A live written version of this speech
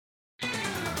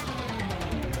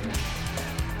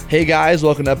Hey guys,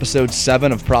 welcome to episode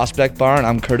 7 of Prospect Barn.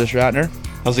 I'm Curtis Ratner.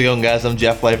 How's it going, guys? I'm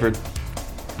Jeff Lyford.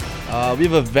 We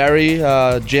have a very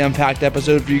jam-packed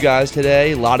episode for you guys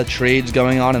today. A lot of trades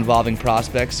going on involving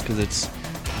prospects because it's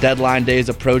deadline day is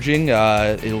approaching.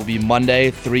 It will be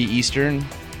Monday, 3 Eastern.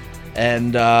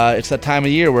 And it's that time of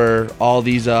year where all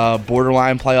these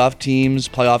borderline playoff teams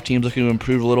looking to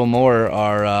improve a little more,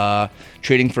 are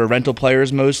trading for rental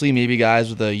players mostly, maybe guys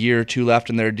with a year or two left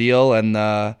in their deal.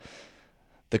 And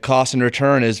the cost in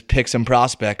return is picks and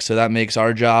prospects. So that makes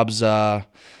our jobs a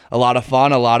lot of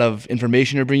fun, a lot of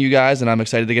information to bring you guys, and I'm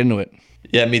excited to get into it.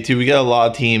 Yeah, me too. We got a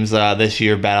lot of teams this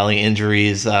year battling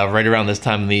injuries right around this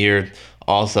time of the year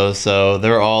also. So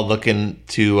they're all looking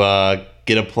to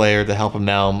get a player to help them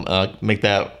out, make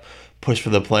that push for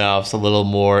the playoffs a little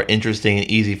more interesting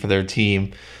and easy for their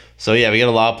team. So yeah, we got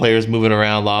a lot of players moving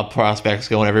around, a lot of prospects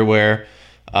going everywhere,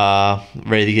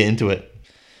 ready to get into it.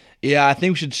 Yeah, I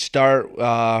think we should start.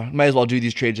 Might as well do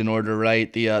these trades in order,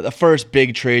 right? The first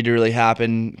big trade to really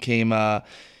happen came, let's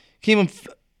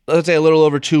say, a little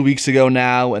over 2 weeks ago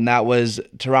now, and that was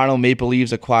Toronto Maple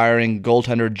Leafs acquiring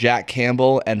goaltender Jack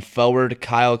Campbell and forward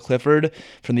Kyle Clifford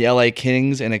from the LA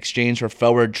Kings in exchange for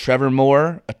forward Trevor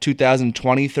Moore, a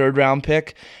 2020 third-round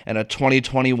pick, and a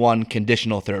 2021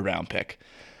 conditional third-round pick.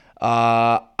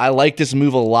 I like this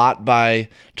move a lot by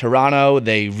Toronto.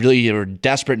 They really are in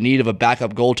desperate need of a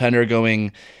backup goaltender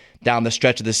going down the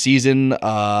stretch of the season.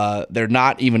 They're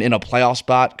not even in a playoff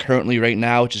spot currently right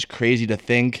now, which is crazy to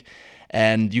think.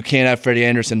 And you can't have Freddie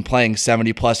Anderson playing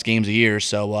 70-plus games a year.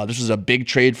 So this was a big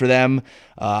trade for them.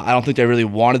 I don't think they really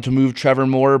wanted to move Trevor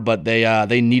Moore, but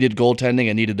they needed goaltending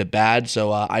and needed it bad.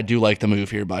 So I do like the move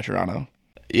here by Toronto.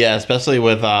 Yeah, especially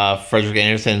with Frederik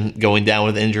Andersen going down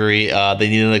with injury. They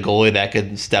needed a goalie that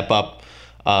could step up.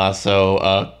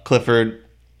 So Clifford,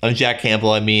 Jack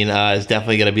Campbell, is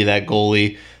definitely going to be that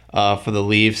goalie for the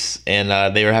Leafs.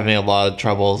 And they were having a lot of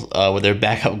troubles with their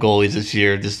backup goalies this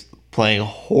year, just playing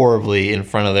horribly in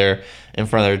front of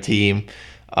their team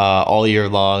all year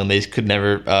long. They just could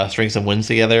never string some wins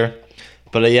together.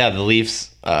 But yeah, the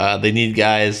Leafs, they need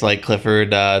guys like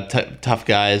Clifford, tough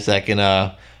guys that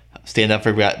can stand up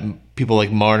for people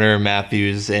like Marner,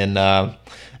 Matthews, and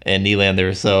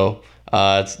Nylander. So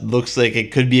it looks like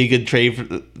it could be a good trade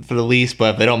for the Leafs,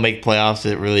 but if they don't make playoffs,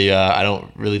 it really I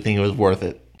don't really think it was worth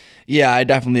it. Yeah, I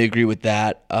definitely agree with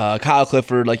that. Kyle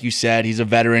Clifford, like you said, he's a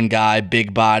veteran guy,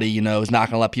 big body, is not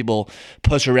going to let people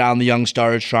push around the young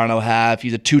stars Toronto have.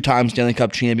 He's a 2-time Stanley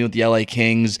Cup champion with the LA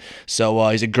Kings, so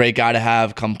he's a great guy to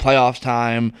have come playoffs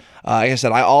time. Like I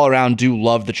said, I all around do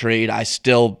love the trade. I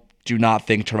still do not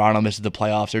think Toronto misses the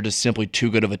playoffs. They're just simply too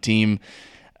good of a team.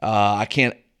 I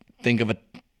can't think of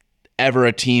ever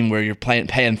a team where you're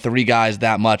paying 3 guys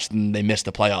that much and they miss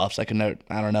the playoffs.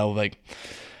 I don't know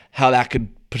how that could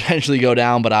potentially go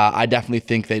down, but I definitely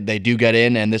think they do get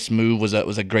in, and this move was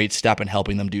a great step in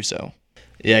helping them do so.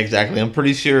 Yeah, exactly. I'm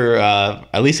pretty sure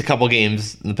at least a couple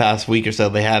games in the past week or so,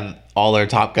 they had all their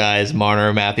top guys,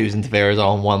 Marner, Matthews, and Tavares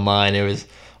all in one line. It was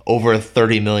over a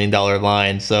 $30 million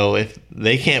line. So if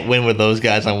they can't win with those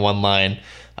guys on one line,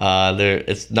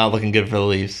 it's not looking good for the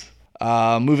Leafs.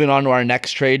 Moving on to our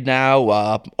next trade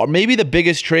now, or maybe the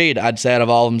biggest trade I'd say out of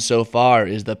all of them so far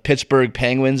is the Pittsburgh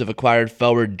Penguins have acquired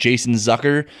forward Jason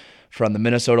Zucker from the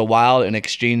Minnesota Wild in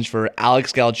exchange for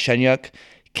Alex Galchenyuk,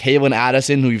 Calen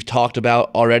Addison, who we've talked about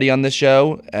already on this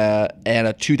show, and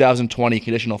a 2020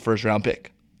 conditional first-round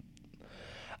pick.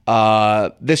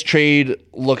 This trade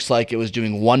looks like it was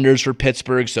doing wonders for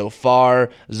Pittsburgh so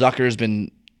far. Zucker's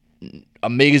been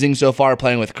amazing so far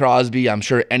playing with Crosby. I'm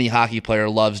sure any hockey player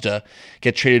loves to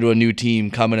get traded to a new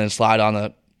team, come in and slide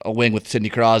on a wing with Sidney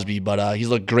Crosby, but he's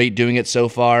looked great doing it so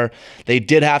far. They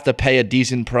did have to pay a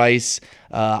decent price.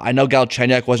 I know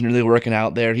Galchenyuk wasn't really working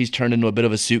out there. He's turned into a bit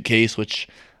of a suitcase, which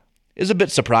is a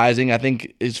bit surprising. I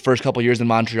think his first couple years in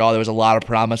Montreal, there was a lot of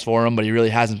promise for him, but he really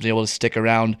hasn't been able to stick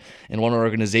around in one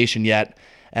organization yet.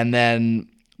 And then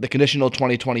the conditional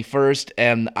 2020 first,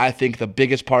 and I think the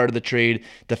biggest part of the trade,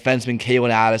 defenseman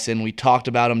Calen Addison. We talked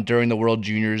about him during the World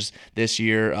Juniors this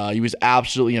year. He was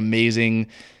absolutely amazing.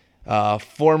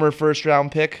 Former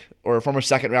first-round pick or former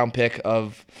second-round pick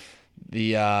of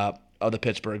the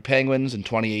Pittsburgh Penguins in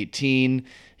 2018.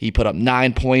 He put up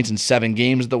 9 points in 7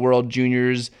 games at the World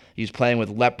Juniors. He's playing with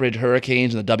Lethbridge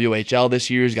Hurricanes in the WHL this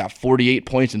year. He's got 48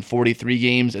 points in 43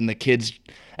 games, and the kid's,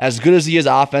 as good as he is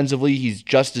offensively, he's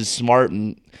just as smart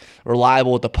and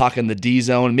reliable with the puck in the D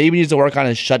zone. Maybe needs to work on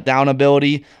his shutdown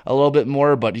ability a little bit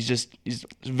more, but he's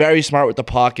very smart with the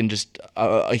puck and just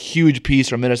a huge piece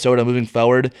from Minnesota moving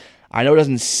forward. I know it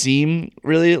doesn't seem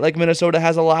really like Minnesota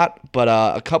has a lot, but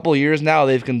a couple of years now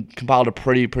they've compiled a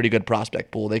pretty good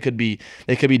prospect pool. They could be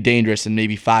dangerous in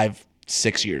maybe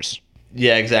 5-6 years.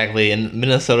 Yeah, exactly. And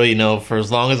Minnesota, you know, for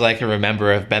as long as I can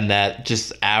remember, have been that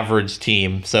just average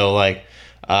team. So like,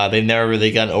 they've never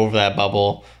really gotten over that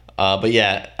bubble. But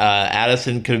yeah,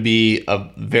 Addison could be a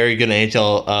very good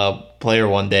NHL player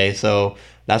one day. So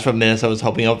that's what Minnesota's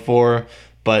hoping up for.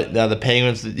 But the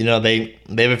Penguins, you know, they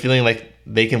have a feeling like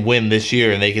they can win this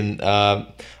year, and they can.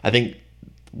 I think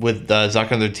with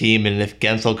Zucker on their team, and if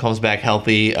Gensel comes back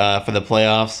healthy for the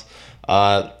playoffs,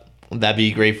 that'd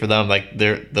be great for them. Like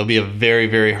they'll be a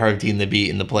very hard team to beat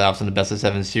in the playoffs in the best of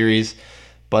 7 series.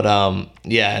 But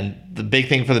yeah, and the big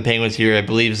thing for the Penguins here, I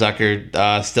believe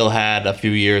Zucker still had a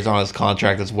few years on his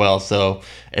contract as well, so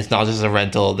it's not just a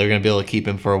rental. They're going to be able to keep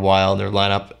him for a while in their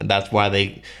lineup, and that's why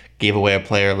they gave away a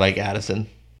player like Addison.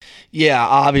 Yeah,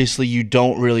 obviously you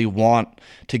don't really want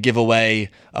to give away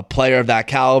a player of that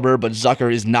caliber, but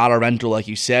Zucker is not a rental, like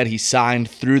you said. He signed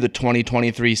through the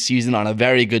 2023 season on a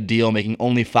very good deal, making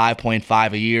only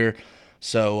 $5.5 a year.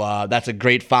 So that's a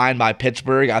great find by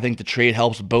Pittsburgh. I think the trade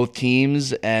helps both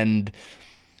teams. And,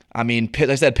 I mean, like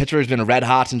I said, Pittsburgh's been red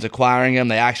hot since acquiring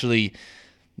him.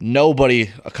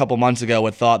 Nobody a couple months ago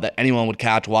would thought that anyone would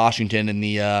catch Washington in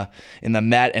the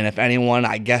Met, and if anyone,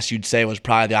 I guess you'd say it was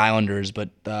probably the Islanders. But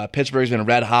Pittsburgh's been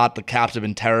red hot. The Caps have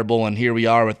been terrible, and here we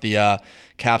are with the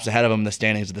Caps ahead of them in the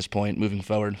standings at this point, moving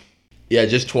forward. Yeah,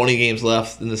 just 20 games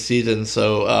left in the season,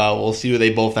 so we'll see where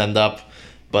they both end up.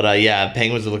 But yeah,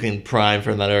 Penguins are looking prime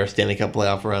for another Stanley Cup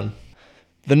playoff run.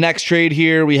 The next trade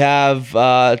here, we have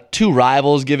two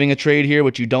rivals giving a trade here,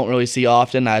 which you don't really see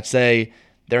often. I'd say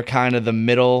they're kind of the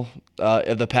middle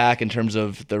of the pack in terms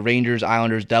of the Rangers,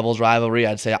 Islanders, Devils rivalry.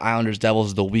 I'd say Islanders, Devils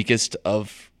is the weakest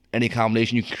of any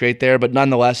combination you can create there, but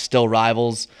nonetheless, still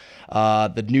rivals.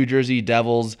 The New Jersey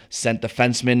Devils sent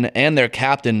defenseman and their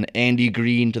captain, Andy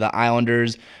Green, to the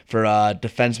Islanders for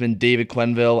defenseman David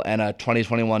Quenneville and a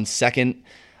 2021 second.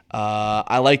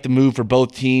 I like the move for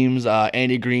both teams.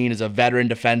 Andy Green is a veteran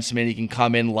defenseman. He can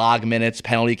come in, log minutes,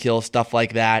 penalty kill, stuff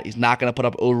like that. He's not going to put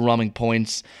up overwhelming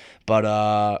points, but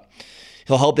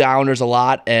he'll help the Islanders a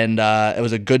lot, and it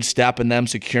was a good step in them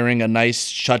securing a nice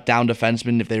shutdown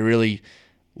defenseman if they really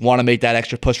want to make that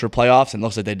extra push for playoffs, and it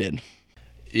looks like they did.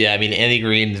 Yeah, I mean, Andy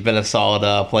Green has been a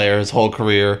solid player his whole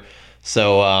career,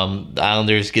 so the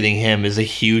Islanders getting him is a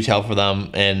huge help for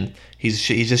them, and he's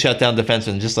a shutdown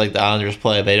defenseman, just like the Islanders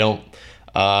play. They don't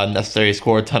necessarily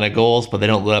score a ton of goals, but they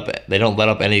don't let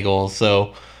up any goals.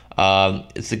 So I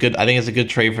think it's a good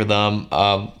trade for them.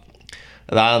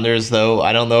 The Islanders, though,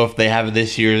 I don't know if they have it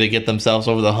this year to get themselves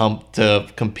over the hump to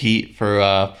compete for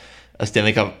a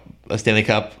Stanley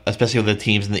Cup, especially with the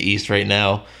teams in the East right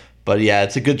now. But yeah,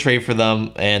 it's a good trade for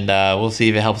them, and we'll see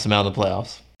if it helps them out in the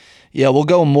playoffs. Yeah, we'll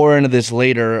go more into this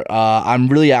later. I'm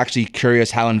really actually curious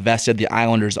how invested the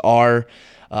Islanders are.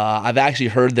 I've actually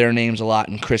heard their names a lot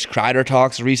in Chris Kreider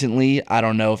talks recently. I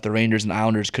don't know if the Rangers and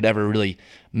Islanders could ever really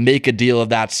make a deal of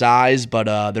that size,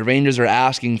 but the Rangers are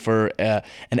asking for an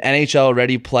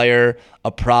NHL-ready player,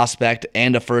 a prospect,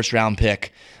 and a first-round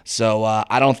pick. So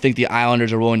I don't think the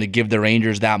Islanders are willing to give the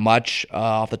Rangers that much.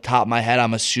 Off the top of my head,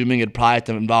 I'm assuming it'd probably have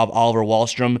to involve Oliver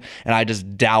Wahlstrom, and I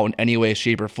just doubt in any way,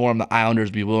 shape, or form the Islanders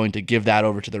would be willing to give that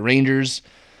over to the Rangers.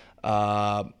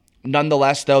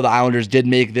 Nonetheless, though, the Islanders did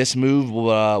make this move.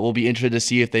 We'll be interested to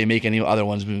see if they make any other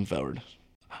ones moving forward.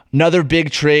 Another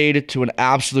big trade to an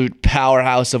absolute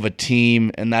powerhouse of a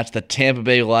team, and that's the Tampa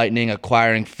Bay Lightning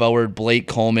acquiring forward Blake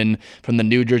Coleman from the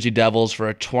New Jersey Devils for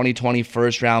a 2020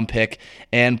 first-round pick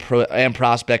and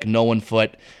prospect Nolan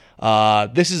Foote.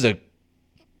 This is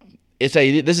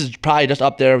probably just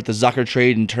up there with the Zucker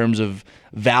trade in terms of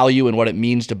value and what it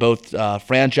means to both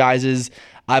franchises.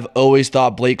 I've always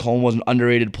thought Blake Coleman was an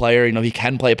underrated player. You know, he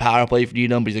can play power play for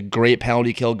Needham, but he's a great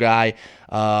penalty kill guy.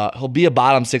 He'll be a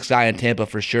bottom six guy in Tampa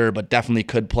for sure, but definitely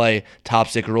could play top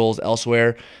six roles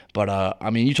elsewhere. But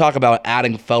I mean, you talk about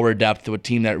adding forward depth to a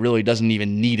team that really doesn't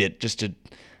even need it.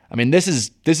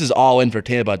 This is all in for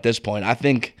Tampa at this point. I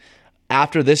think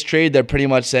after this trade, they're pretty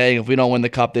much saying if we don't win the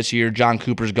cup this year, John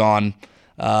Cooper's gone.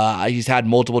 He's had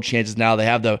multiple chances now. They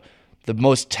have the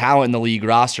most talent in the league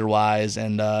roster-wise,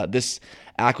 and this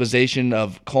acquisition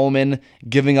of Coleman,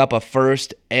 giving up a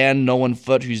first, and Nolan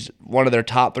Foote, who's one of their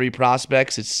top three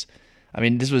prospects.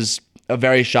 This was a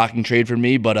very shocking trade for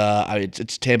me, but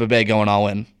it's Tampa Bay going all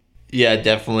in. Yeah,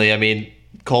 definitely. I mean,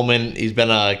 Coleman, he's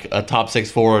been a top six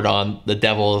forward on the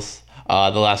Devils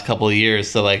the last couple of years,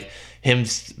 so like him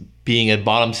being a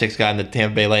bottom six guy in the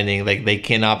Tampa Bay Lightning, like they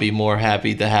cannot be more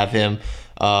happy to have him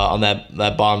on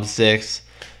that bottom six.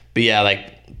 But yeah,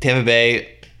 like Tampa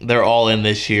Bay, they're all in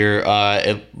this year.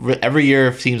 Every year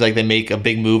it seems like they make a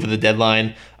big move at the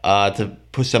deadline to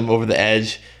push them over the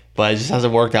edge, but it just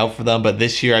hasn't worked out for them. But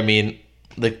this year, I mean,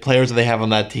 the players that they have on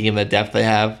that team, the depth they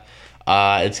have,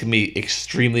 it's going to be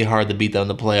extremely hard to beat them in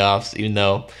the playoffs, even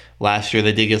though last year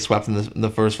they did get swept in the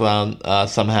first round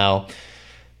somehow.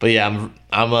 But yeah,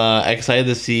 I'm excited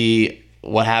to see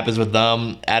what happens with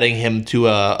them. Adding him to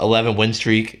a 11 win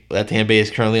streak that Tampa Bay is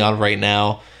currently on right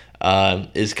now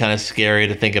is kind of scary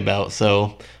to think about.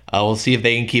 So we'll see if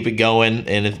they can keep it going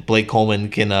and if Blake Coleman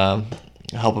can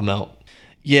help them out.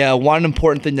 Yeah, one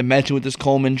important thing to mention with this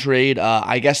Coleman trade,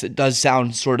 I guess it does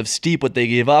sound sort of steep what they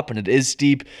gave up, and it is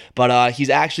steep, but he's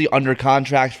actually under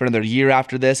contract for another year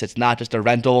after this. It's not just a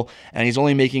rental, and he's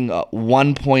only making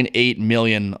 $1.8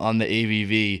 million on the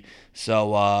AVV.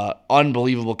 So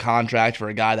unbelievable contract for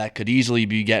a guy that could easily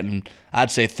be getting, I'd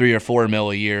say, $3 or $4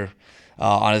 million a year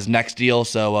on his next deal.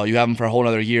 So you have him for a whole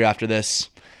other year after this,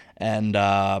 and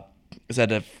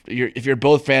said if you're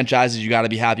both franchises, you got to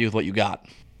be happy with what you got.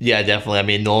 Yeah, definitely. I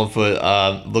mean, Nolan Foote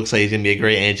looks like he's going to be a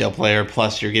great NHL player.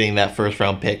 Plus, you're getting that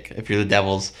first-round pick if you're the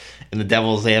Devils. And the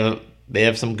Devils, they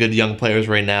have some good young players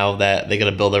right now that they got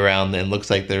to build around, and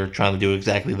looks like they're trying to do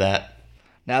exactly that.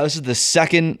 Now, this is the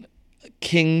second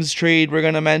Kings trade we're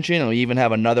going to mention, and we even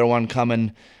have another one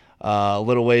coming a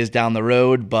little ways down the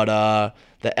road. But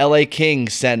the LA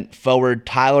Kings sent forward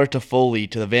Tyler Toffoli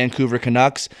to the Vancouver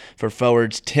Canucks for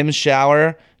forwards Tim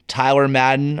Schauer, Tyler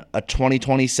Madden, a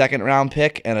 2020 second-round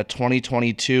pick, and a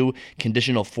 2022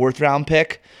 conditional fourth-round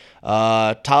pick.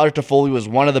 Tyler Toffoli was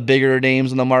one of the bigger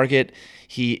names on the market.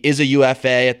 He is a UFA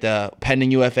at the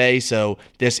pending UFA, so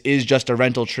this is just a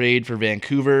rental trade for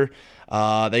Vancouver.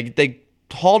 They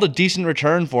hauled a decent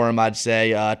return for him, I'd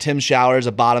say. Tim Schauer is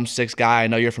a bottom six guy. I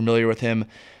know you're familiar with him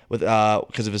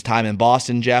because of his time in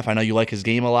Boston, Jeff. I know you like his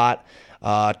game a lot.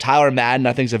 Tyler Madden,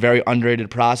 I think, is a very underrated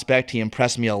prospect. He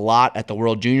impressed me a lot at the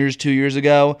World Juniors 2 years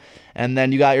ago. And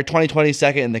then you got your 2020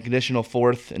 second and the conditional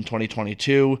fourth in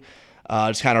 2022.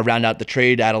 Just kind of round out the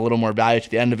trade, add a little more value to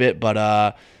the end of it.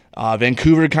 But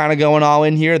Vancouver kind of going all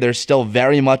in here. They're still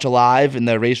very much alive in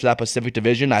the race for that Pacific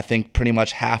Division. I think pretty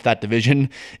much half that division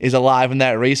is alive in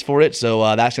that race for it.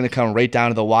 So that's going to come right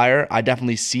down to the wire. I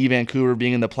definitely see Vancouver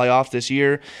being in the playoffs this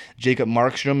year. Jacob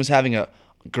Markstrom is having a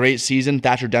great season.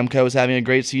 Thatcher Demko is having a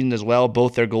great season as well.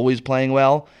 Both their goalies playing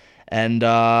well. And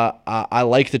I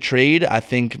like the trade. I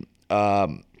think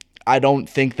I don't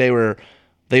think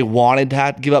they wanted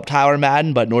to give up Tyler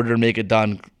Madden, but in order to make it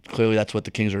done, clearly that's what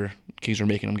the Kings are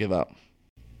making them give up.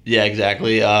 Yeah,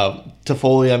 exactly.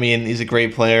 Toffoli, I mean, he's a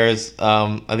great player.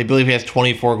 I believe he has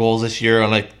 24 goals this year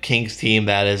on a Kings team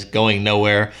that is going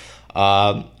nowhere.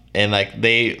 And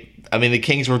the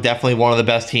Kings were definitely one of the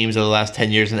best teams of the last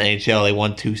 10 years in the NHL. They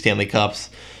won 2 Stanley Cups.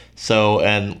 So,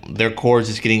 and their core is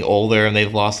just getting older, and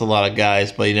they've lost a lot of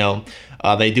guys. But,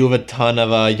 they do have a ton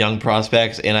of young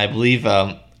prospects, and I believe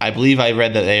I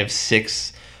read that they have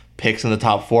 6 picks in the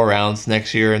top 4 rounds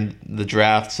next year in the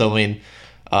draft. So, I mean,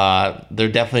 they're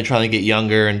definitely trying to get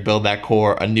younger and build that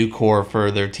core, a new core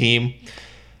for their team.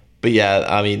 But, yeah,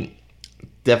 I mean,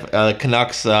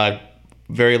 Canucks...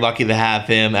 very lucky to have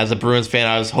him. As a Bruins fan,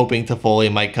 I was hoping Toffoli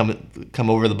might come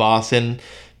over to Boston,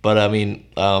 but I mean,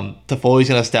 Toffoli's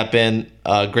going to step in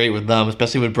great with them,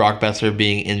 especially with Brock Besser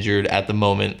being injured at the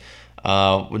moment,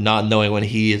 not knowing when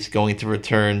he is going to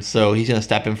return. So he's going to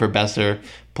step in for Besser,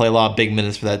 play a lot of big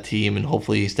minutes for that team, and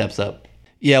hopefully he steps up.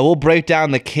 Yeah, we'll break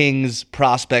down the Kings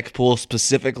prospect pool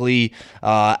specifically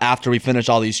after we finish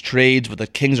all these trades, but the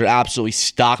Kings are absolutely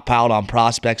stockpiled on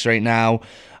prospects right now.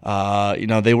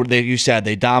 You said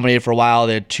they dominated for a while.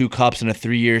 They had 2 cups in a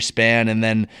 3-year span and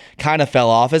then kind of fell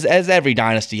off as every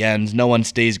dynasty ends. No one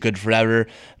stays good forever,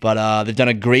 but they've done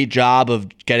a great job of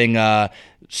getting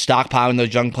stockpiling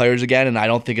those young players again, and I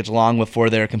don't think it's long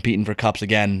before they're competing for cups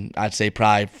again. I'd say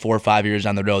probably 4 or 5 years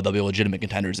down the road, they'll be legitimate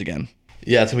contenders again.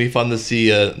 Yeah, it's going to be fun to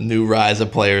see a new rise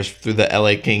of players through the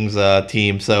LA Kings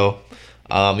team. So,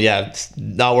 it's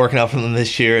not working out for them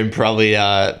this year and probably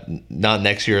not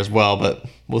next year as well, but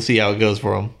we'll see how it goes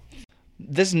for them.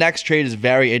 This next trade is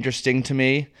very interesting to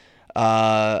me.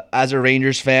 As a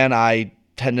Rangers fan, I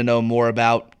tend to know more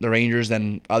about the Rangers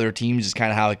than other teams, is kind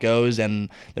of how it goes. And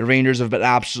the Rangers have been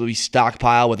absolutely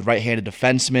stockpiled with right-handed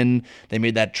defensemen. They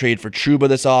made that trade for Trouba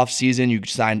this offseason.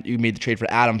 You made the trade for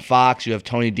Adam Fox. You have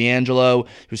Tony DeAngelo,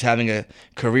 who's having a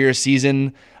career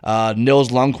season.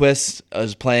 Nils Lundqvist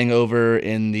is playing over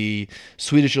in the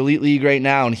Swedish Elite League right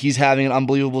now, and he's having an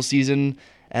unbelievable season.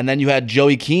 And then you had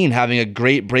Joey Keane having a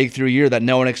great breakthrough year that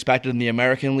no one expected in the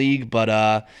American League. But,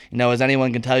 as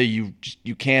anyone can tell you,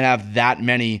 you can't have that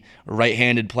many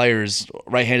right-handed players,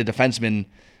 right-handed defensemen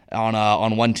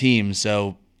on one team.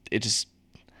 So it just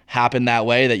happened that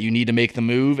way that you need to make the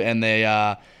move, and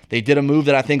they did a move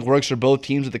that I think works for both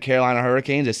teams with the Carolina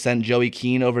Hurricanes. They sent Joey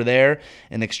Keane over there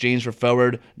in exchange for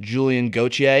forward Julien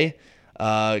Gauthier.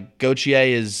 Gauthier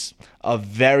is a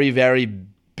very, very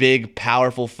big,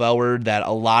 powerful forward that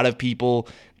a lot of people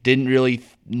didn't really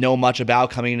know much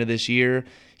about coming into this year.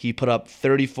 He put up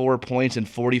 34 points in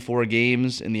 44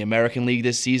 games in the American League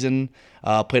this season.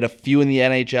 Played a few in the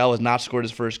NHL, has not scored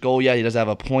his first goal yet. He does have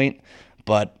a point,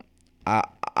 but I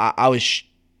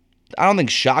don't think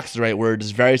shock's the right word.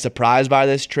 Just very surprised by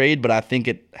this trade, but I think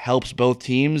it helps both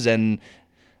teams, and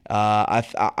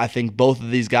I think both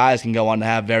of these guys can go on to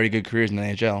have very good careers in the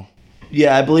NHL.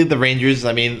 Yeah, I believe the Rangers,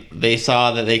 I mean, they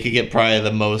saw that they could get probably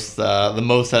the most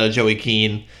out of Joey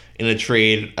Keane in a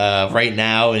trade right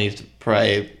now, and he's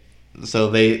probably, so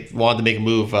they wanted to make a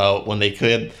move when they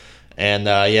could. And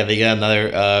they got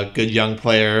another good young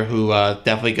player who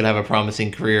definitely could have a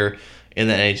promising career in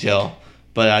the NHL.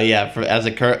 But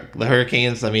the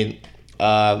Hurricanes, I mean,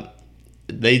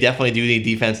 they definitely do need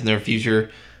defense in their future.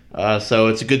 So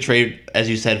it's a good trade, as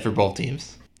you said, for both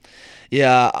teams.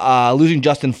 Yeah, losing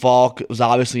Justin Falk was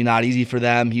obviously not easy for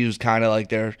them. He was kind of like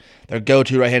their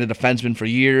go-to right-handed defenseman for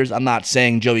years. I'm not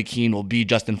saying Joey Keane will be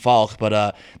Justin Falk,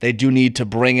 but they do need to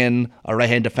bring in a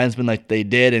right-handed defenseman like they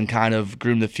did and kind of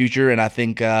groom the future. And I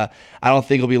don't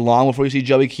think it'll be long before you see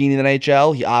Joey Keane in the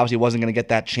NHL. He obviously wasn't going to get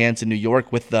that chance in New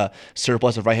York with the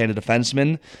surplus of right-handed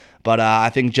defensemen. But I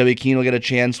think Joey Keane will get a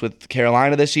chance with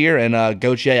Carolina this year, and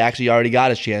Gauthier actually already got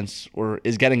his chance, or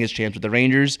is getting his chance with the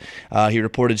Rangers. He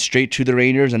reported straight to the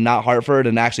Rangers and not Hartford,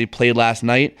 and actually played last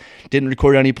night. Didn't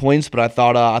record any points, but I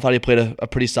thought he played a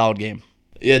pretty solid game.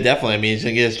 Yeah, definitely. I mean, he's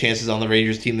gonna get his chances on the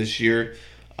Rangers team this year.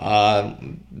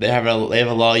 They have a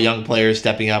lot of young players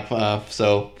stepping up,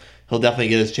 so he'll definitely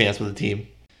get his chance with the team.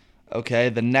 Okay,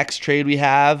 the next trade we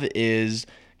have is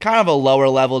kind of a lower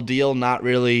level deal, not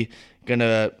really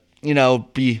gonna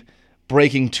be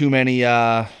breaking too much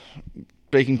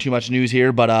news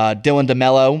here, but Dylan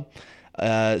DeMello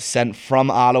sent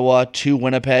from Ottawa to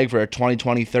Winnipeg for a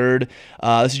 2023.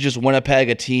 This is just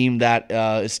Winnipeg, a team that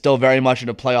is still very much in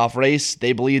a playoff race.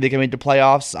 They believe they can make the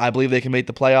playoffs. I believe they can make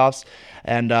the playoffs,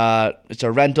 and it's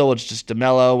a rental. It's just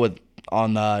DeMello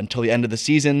until the end of the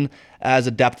season as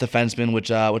a depth defenseman,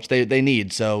 which they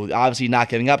need. So obviously not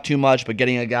giving up too much, but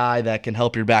getting a guy that can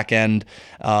help your back end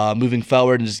moving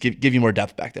forward and just give you more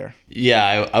depth back there.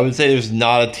 Yeah, I would say there's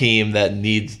not a team that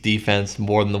needs defense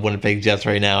more than the Winnipeg Jets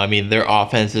right now. I mean, their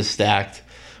offense is stacked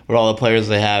with all the players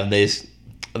they have.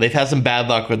 They've had some bad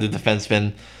luck with the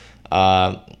defensemen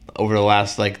over the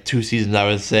last 2 seasons, I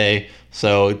would say.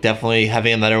 So definitely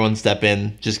having another one step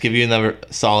in, just give you another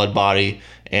solid body,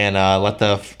 and let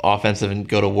the offensive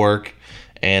go to work,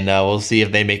 and we'll see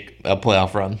if they make a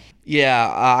playoff run. Yeah,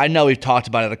 I know we've talked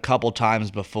about it a couple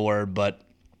times before, but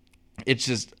it's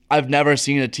just I've never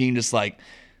seen a team just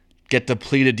get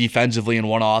depleted defensively in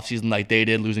one offseason like they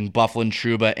did, losing Byfuglien,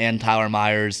 Trouba, and Tyler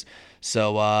Myers.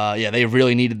 So they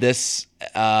really needed this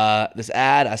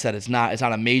ad. I said it's not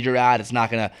a major ad. It's not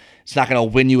gonna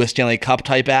win you a Stanley Cup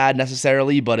type ad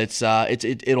necessarily, but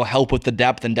it'll help with the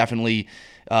depth, and definitely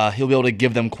he'll be able to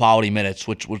give them quality minutes,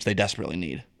 which they desperately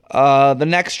need. The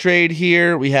next trade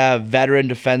here, we have veteran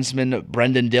defenseman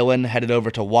Brendan Dillon headed over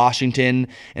to Washington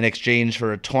in exchange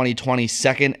for a 2020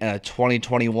 second and a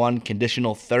 2021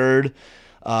 conditional third.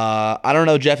 I don't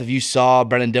know, Jeff, if you saw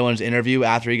Brendan Dillon's interview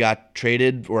after he got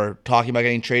traded, or talking about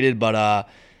getting traded, but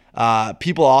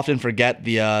people often forget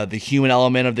the human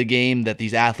element of the game, that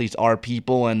these athletes are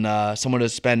people, and someone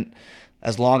who's spent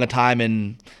as long a time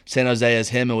in San Jose as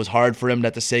him, it was hard for him to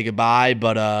have to say goodbye,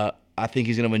 but I think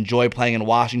he's going to enjoy playing in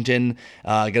Washington,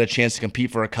 get a chance to compete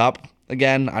for a cup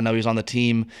again. I know he was on the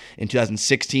team in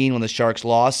 2016 when the Sharks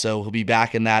lost, so he'll be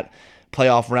back in that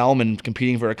playoff realm and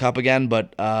competing for a cup again,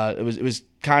 but it was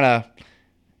kind of,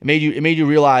 it made you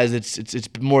realize it's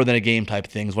more than a game type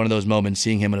thing. It's one of those moments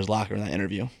seeing him in his locker in that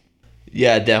interview.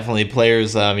 Yeah, definitely.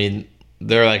 Players, I mean,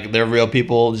 they're real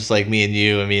people just like me and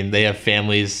you. I mean, they have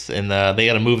families, and they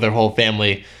got to move their whole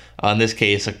family, in this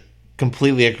case,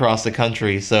 completely across the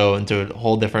country, so into a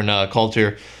whole different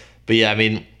culture. But yeah, I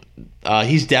mean,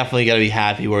 he's definitely got to be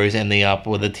happy where he's ending up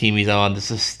with the team he's on.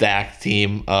 This is a stacked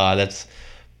team that's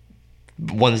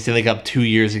won the Stanley Cup 2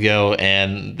 years ago,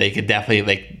 and they could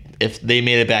definitely, if they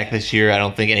made it back this year, I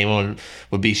don't think anyone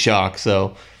would be shocked.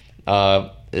 So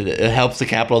it helps the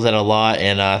Capitals out a lot,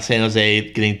 and San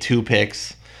Jose getting 2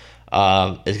 picks is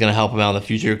going to help them out in the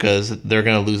future, because they're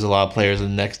going to lose a lot of players in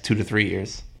the next 2 to 3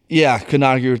 years. Yeah, could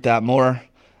not agree with that more.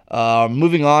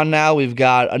 Moving on now, we've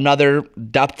got another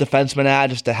depth defenseman ad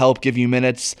just to help give you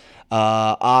minutes.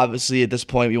 Obviously, at this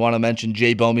point, we want to mention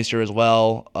Jay Bouwmeester as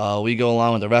well. We go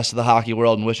along with the rest of the hockey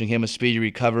world and wishing him a speedy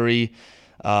recovery.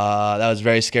 That was a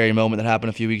very scary moment that happened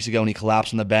a few weeks ago when he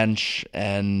collapsed on the bench.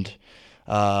 And,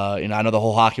 I know the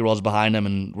whole hockey world is behind him,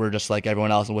 and we're just like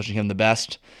everyone else and wishing him the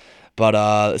best.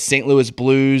 But St. Louis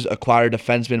Blues acquired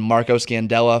defenseman Marco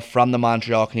Scandella from the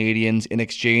Montreal Canadiens in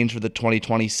exchange for the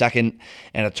 2020 second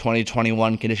and a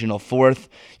 2021 conditional fourth.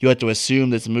 You have to assume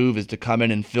this move is to come in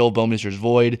and fill Bouwmeester's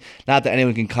void. Not that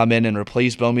anyone can come in and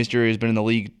replace Bouwmeester. He's been in the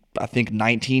league, I think,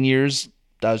 19 years.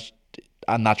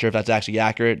 I'm not sure if that's actually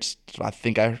accurate. I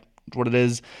think what it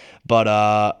is. But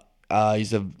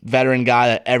he's a veteran guy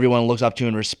that everyone looks up to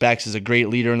and respects. He's a great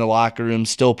leader in the locker room,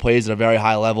 still plays at a very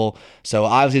high level. So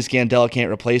obviously Scandella can't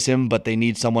replace him, but they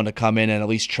need someone to come in and at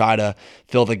least try to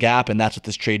fill the gap, and that's what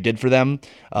this trade did for them.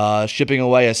 Shipping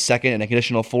away a second and a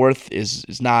conditional fourth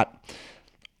is not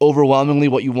overwhelmingly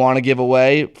what you want to give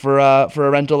away for a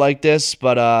rental like this,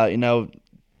 but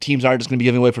teams aren't just going to be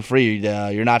giving away for free.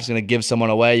 You're not just going to give someone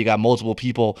away. You got multiple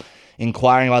people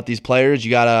inquiring about these players. You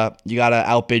gotta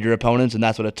outbid your opponents, and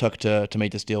that's what it took to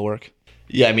make this deal work.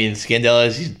 Yeah, I mean, Scandella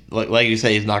is, like you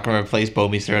say, he's not going to replace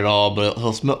Bouwmeester at all, but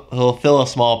he'll fill a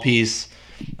small piece,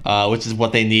 which is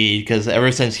what they need, because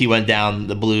ever since he went down,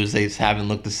 the Blues, they haven't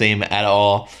looked the same at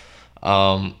all.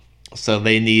 So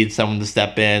they need someone to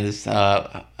step in, just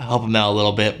help them out a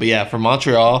little bit. But yeah, for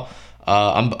Montreal,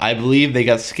 I believe they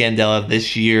got Scandella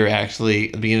this year, actually,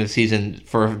 at the beginning of the season,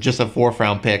 for just a 4th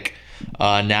round pick.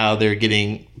 Now they're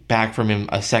getting back from him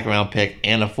a 2nd round pick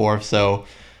and a 4th. So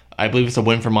I believe it's a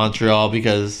win for Montreal,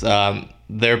 because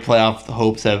their playoff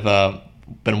hopes have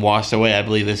been washed away, I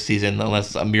believe, this season,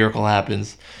 unless a miracle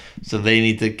happens. So they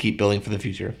need to keep building for the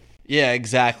future. Yeah,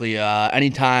 exactly.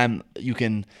 Anytime you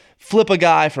can flip a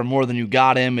guy for more than you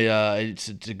got him, it's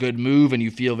a good move, and you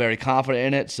feel very confident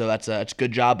in it. So it's a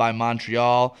good job by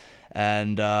Montreal.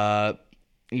 And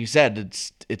you said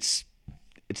it's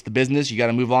the business. You got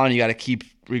to move on. You got to keep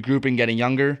regrouping, getting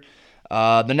younger.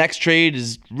 The next trade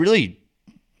is really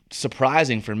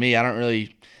surprising for me. I don't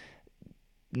really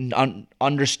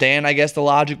understand, I guess, the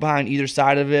logic behind either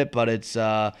side of it, but it's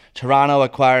Toronto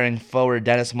acquiring forward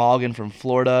Dennis Mulligan from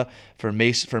Florida for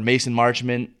Mason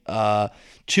Marchment.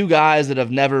 2 guys that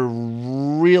have never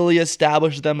really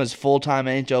established them as full-time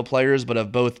NHL players, but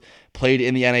have both played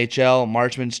in the NHL.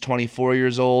 Marchment's 24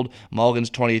 years old, Mulligan's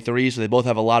 23, so they both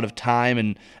have a lot of time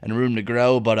and room to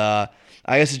grow. But I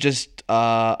guess it's just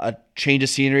a change of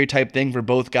scenery type thing for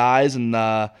both guys, and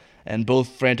both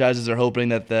franchises are hoping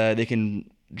that they can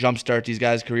jumpstart these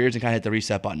guys' careers and kind of hit the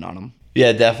reset button on them.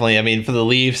 Yeah, definitely. I mean, for the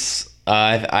Leafs,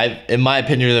 in my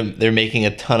opinion, they're making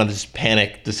a ton of just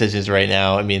panic decisions right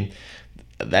now. I mean,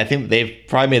 I think they've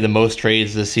probably made the most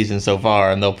trades this season so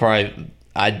far, and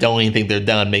I don't even think they're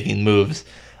done making moves,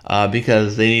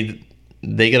 because they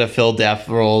gotta fill depth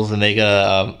roles, and they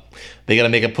gotta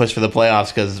make a push for the playoffs,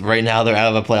 because right now they're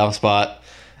out of a playoff spot,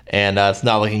 and it's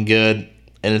not looking good.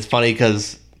 And it's funny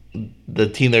because the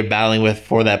team they're battling with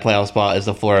for that playoff spot is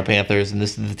the Florida Panthers, and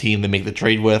this is the team they make the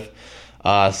trade with.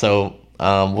 So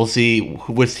we'll see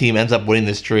which team ends up winning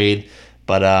this trade.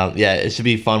 But yeah, it should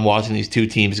be fun watching these 2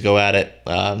 teams go at it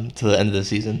to the end of the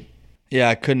season. Yeah,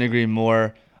 I couldn't agree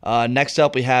more. Next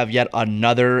up, we have yet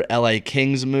another LA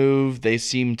Kings move. They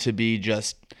seem to be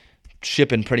just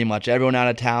shipping pretty much everyone out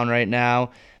of town right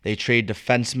now. They trade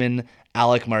defenseman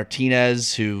Alec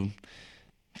Martinez, who,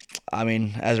 I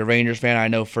mean, as a Rangers fan, I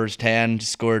know firsthand,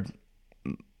 scored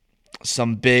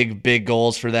some big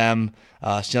goals for them.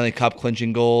 Stanley Cup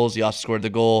clinching goals. He also scored the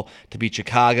goal to beat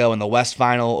Chicago in the West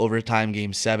Final overtime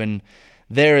Game 7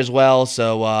 there as well.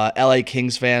 So LA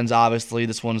Kings fans, obviously,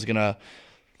 this one's going to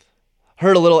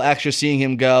hurt a little extra seeing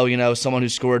him go. Someone who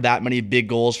scored that many big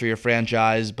goals for your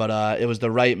franchise. But it was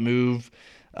the right move.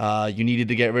 You needed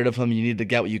to get rid of him. You needed to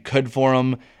get what you could for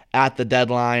him at the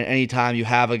deadline. Anytime you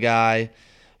have a guy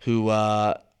who,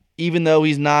 even though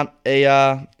he's not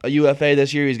a UFA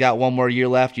this year, he's got 1 more year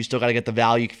left. You still got to get the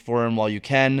value for him while you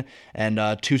can. And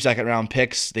 2 second-round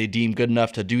picks, they deem good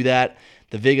enough to do that.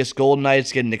 The Vegas Golden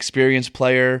Knights get an experienced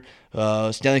player,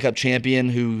 Stanley Cup champion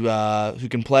who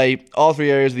can play all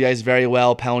 3 areas of the ice very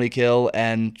well, penalty kill,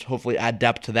 and hopefully add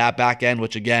depth to that back end,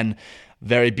 which, again,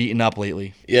 very beaten up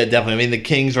lately. Yeah, definitely. I mean, the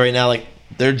Kings right now,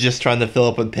 they're just trying to fill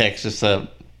up with picks, just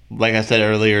like I said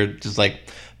earlier, just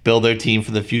build their team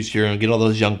for the future and get all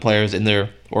those young players in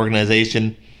their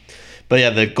organization. But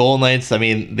yeah, the Golden Knights, I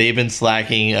mean, they've been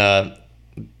slacking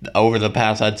over the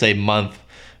past, I'd say, month,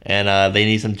 and they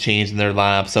need some change in their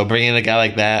lineup. So bringing in a guy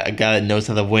like that, a guy that knows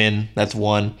how to win, that's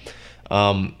one.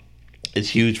 it's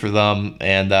huge for them,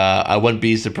 and I wouldn't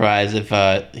be surprised if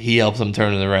he helps them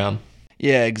turn it around.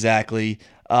 Yeah, exactly.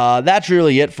 That's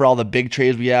really it for all the big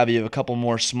trades we have. You have a couple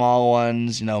more small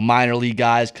ones, minor league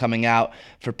guys coming out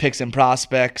for picks and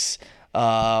prospects.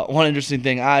 One interesting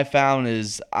thing I found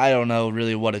is I don't know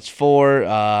really what it's for.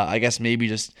 I guess maybe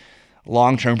just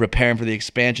long-term preparing for the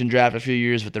expansion draft a few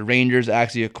years, but the Rangers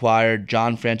actually acquired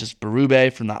John Francis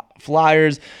Berube from the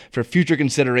Flyers for future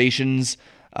considerations.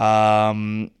 I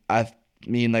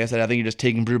mean, like I said, I think you're just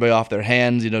taking Berube off their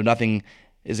hands. Nothing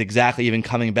is exactly even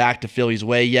coming back to Philly's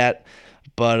way yet.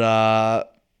 But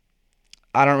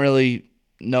I don't really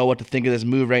know what to think of this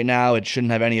move right now. It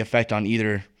shouldn't have any effect on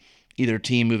either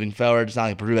team moving forward. It's not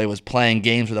like Berube was playing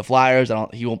games for the Flyers.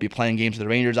 He won't be playing games for the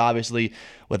Rangers, obviously,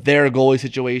 with their goalie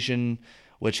situation,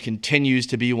 which continues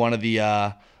to be one of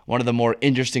the more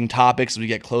interesting topics as we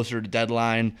get closer to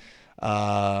deadline.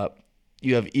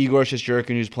 You have Igor Shesterkin,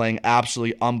 who's playing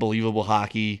absolutely unbelievable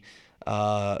hockey.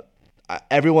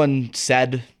 Everyone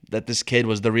said that this kid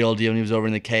was the real deal when he was over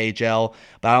in the KHL,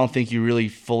 but I don't think you really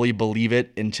fully believe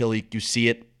it until you see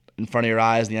it in front of your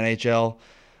eyes in the NHL.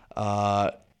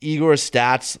 Igor's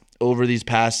stats over these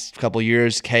past couple of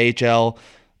years, KHL,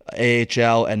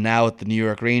 AHL, and now with the New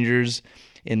York Rangers.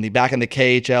 Back in the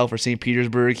KHL for St.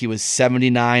 Petersburg, he was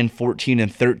 79, 14,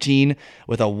 and 13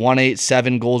 with a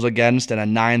 187 goals against and a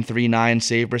 939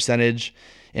 save percentage.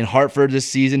 In Hartford this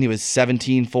season, he was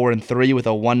 17, 4, and 3 with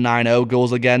a 190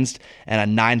 goals against and a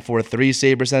 943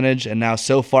 save percentage. And now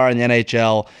so far in the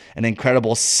NHL, an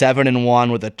incredible 7-1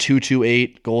 with a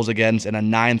 228 goals against and a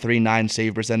 939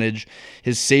 save percentage.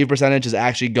 His save percentage has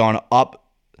actually gone up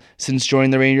since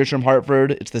joining the Rangers from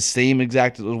Hartford. It's the same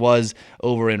exact as it was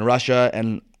over in Russia.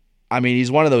 And I mean, he's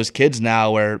one of those kids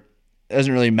now where it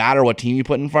doesn't really matter what team you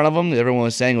put in front of him. Everyone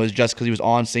was saying it was just because he was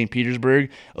on St.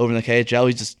 Petersburg over in the KHL.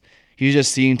 He's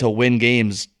just seeing to win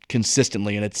games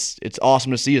consistently, and it's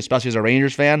awesome to see, especially as a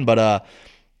Rangers fan. But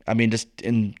I mean, just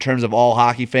in terms of all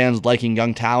hockey fans liking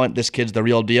young talent, this kid's the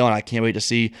real deal, and I can't wait to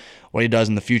see what he does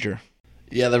in the future.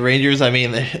 Yeah, the Rangers, I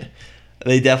mean,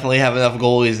 they definitely have enough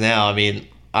goalies now. I mean,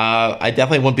 I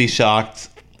definitely wouldn't be shocked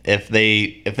if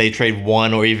they trade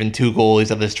one or even two goalies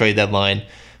at this trade deadline.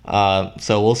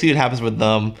 So we'll see what happens with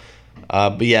them.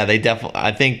 But yeah, they definitely,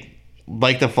 I think,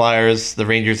 like the Flyers, the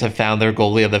Rangers have found their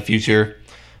goalie of the future.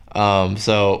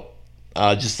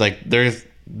 Just like there's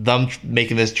them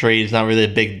making this trade is not really a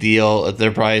big deal.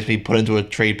 They're probably going to be put into a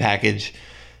trade package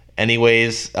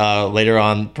anyways later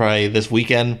on, probably this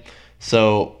weekend.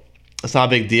 So it's not a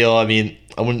big deal. I mean,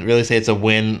 I wouldn't really say it's a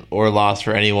win or a loss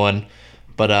for anyone.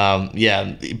 But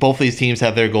yeah, both of these teams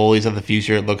have their goalies of the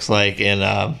future, it looks like,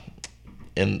 and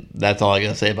that's all I got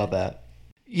to say about that.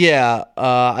 Yeah,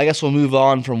 I guess we'll move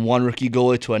on from one rookie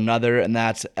goalie to another, and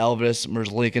that's Elvis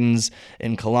Merzlikins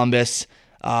in Columbus.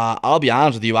 I'll be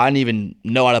honest with you, I didn't even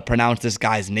know how to pronounce this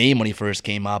guy's name when he first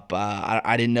came up.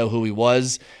 I didn't know who he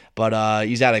was, but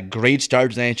he's had a great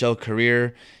start to his NHL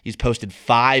career. He's posted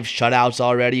 5 shutouts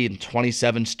already in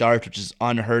 27 starts, which is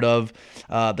unheard of.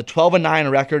 The 12-9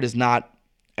 record is not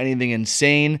anything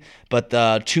insane, but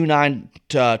the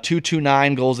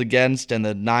 229 goals against and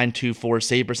the 924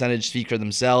 save percentage speak for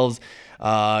themselves.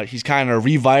 He's kind of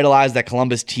revitalized that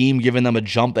Columbus team, giving them a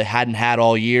jump they hadn't had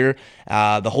all year.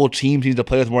 The whole team seems to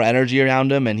play with more energy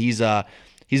around him, and he's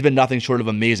been nothing short of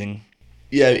amazing.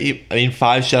 Yeah, I mean,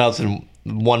 5 shutouts in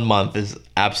 1 month is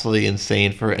absolutely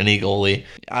insane for any goalie.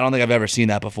 I don't think I've ever seen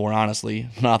that before, honestly,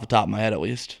 not off the top of my head at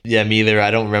least. Yeah, me either.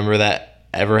 I don't remember that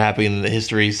ever happening in the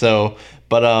history. So,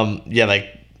 but yeah,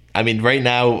 like, I mean, right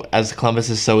now, as Columbus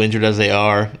is so injured as they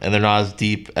are, and they're not as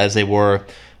deep as they were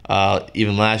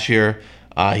even last year,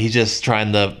 he's just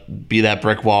trying to be that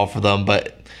brick wall for them.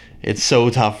 But it's so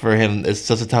tough for him. It's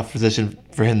such a tough position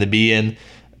for him to be in,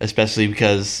 especially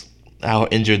because how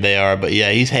injured they are. But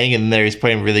yeah, he's hanging in there. He's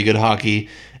playing really good hockey,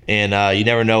 and you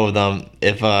never know with them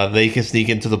if they can sneak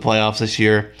into the playoffs this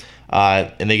year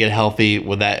and they get healthy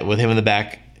with him in the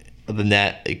back of the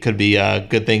net. It could be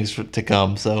good things to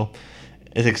come. So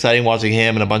it's exciting watching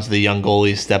him and a bunch of the young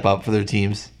goalies step up for their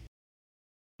teams.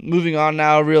 Moving on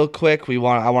now, real quick, I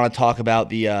want to talk about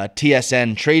the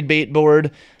TSN trade bait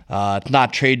board. It's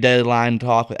not trade deadline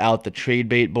talk without the trade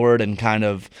bait board, and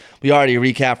we already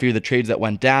recapped a few of the trades that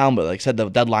went down, but like I said, the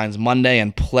deadline's Monday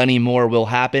and plenty more will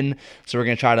happen. So we're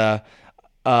going to try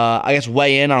to,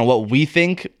 weigh in on what we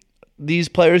think these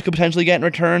players could potentially get in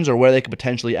returns or where they could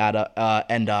potentially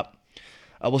end up.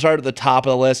 We'll start at the top of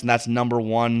the list, and that's number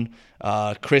 1,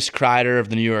 Chris Kreider of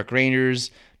the New York Rangers.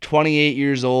 28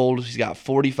 years old. He's got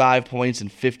 45 points in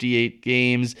 58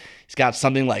 games. He's got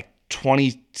something like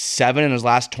 27 in his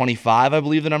last 25, I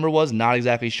believe the number was. Not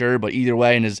exactly sure, but either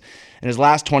way, in his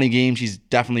last 20 games, he's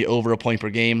definitely over a point per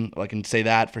game. I can say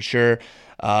that for sure.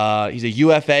 He's a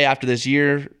UFA after this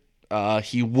year.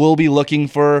 He will be looking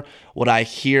for what I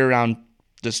hear around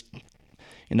just,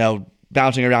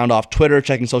 bouncing around off Twitter,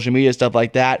 checking social media, stuff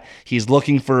like that. He's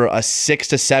looking for a 6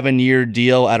 to 7 year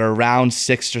deal at around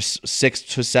 $6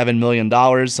 to $7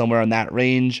 million, somewhere in that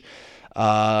range.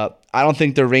 I don't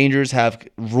think the Rangers have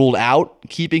ruled out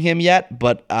keeping him yet,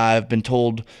 but I've been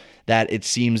told that it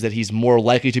seems that he's more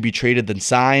likely to be traded than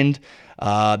signed.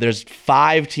 There's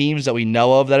 5 teams that we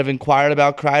know of that have inquired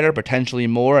about Kreider, potentially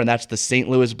more, and that's the St.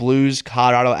 Louis Blues,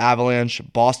 Colorado Avalanche,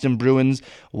 Boston Bruins,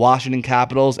 Washington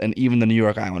Capitals, and even the New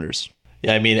York Islanders.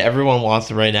 Yeah, I mean, everyone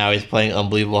wants him right now. He's playing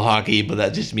unbelievable hockey, but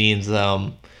that just means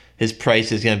his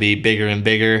price is going to be bigger and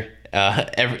bigger.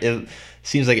 It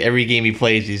seems like every game he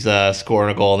plays, he's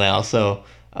scoring a goal now. So,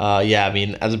 yeah, I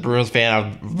mean, as a Bruins fan,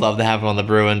 I'd love to have him on the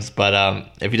Bruins.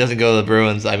 But if he doesn't go to the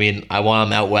Bruins, I mean, I want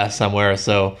him out west somewhere.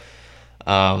 So,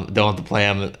 don't have to play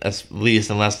him at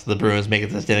least unless the Bruins make it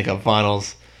to the Stanley Cup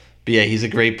Finals. But yeah, he's a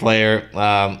great player.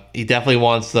 He definitely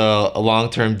wants a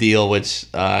long-term deal, which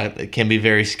can be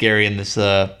very scary in this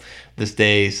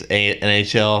day's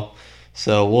NHL.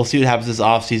 So we'll see what happens this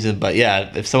offseason. But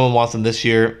yeah, if someone wants him this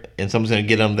year and someone's going to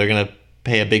get him, they're going to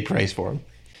pay a big price for him.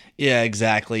 Yeah,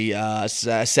 exactly. I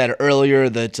said earlier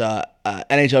that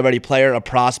NHL-ready player, a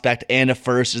prospect, and a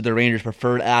first is the Rangers'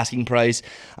 preferred asking price.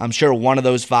 I'm sure one of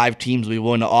those 5 teams will be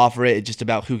willing to offer it. It's just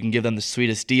about who can give them the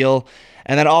sweetest deal.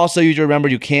 And then also, you should remember,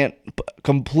 you can't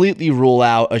completely rule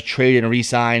out a trade and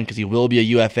re-sign because he will be a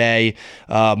UFA.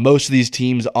 Most of these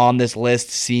teams on this list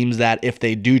seems that if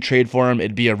they do trade for him,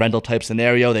 it'd be a rental-type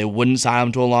scenario. They wouldn't sign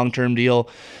him to a long-term deal.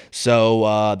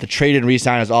 So the trade and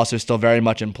re-sign is also still very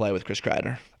much in play with Chris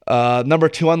Kreider. Number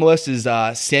 2 on the list is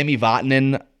Sami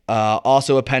Vatanen,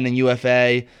 also a pending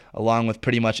UFA, along with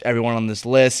pretty much everyone on this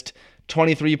list.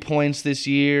 23 points this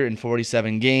year in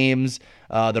 47 games.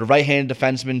 The right-handed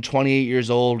defenseman, 28 years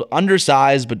old,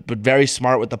 undersized but very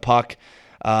smart with the puck.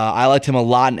 I liked him a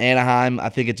lot in Anaheim. I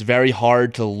think it's very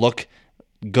hard to look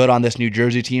good on this New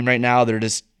Jersey team right now. They're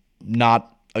just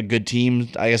not a good team,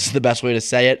 I guess is the best way to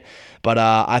say it. But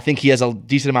I think he has a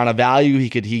decent amount of value. He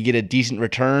get a decent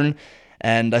return.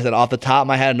 And I said, off the top of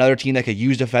my head, another team that could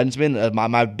use defensemen,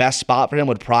 my best spot for him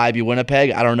would probably be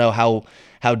Winnipeg. I don't know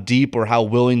how deep or how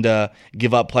willing to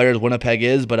give up players Winnipeg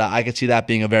is, but I could see that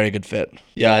being a very good fit.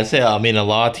 Yeah, I'd say, I mean, a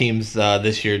lot of teams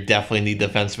this year definitely need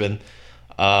defensemen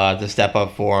to step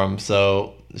up for them.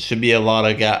 So there should be a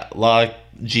lot of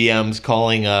GMs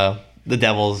calling the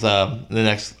Devils in the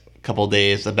next couple of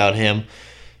days about him.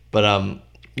 But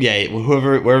yeah,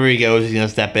 wherever he goes, he's going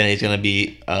to step in. He's going to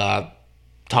be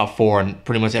top 4 in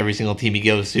pretty much every single team he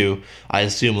goes to, I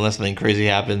assume, unless something crazy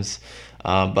happens.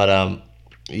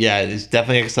 Yeah, he's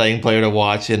definitely an exciting player to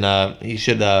watch, and he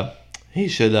should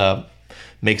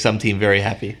make some team very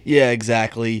happy. Yeah,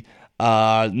 exactly.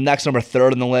 Next, number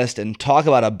 3rd on the list, and talk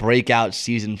about a breakout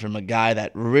season from a guy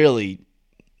that really,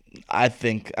 I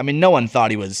mean, no one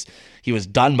thought he was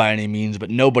done by any means, but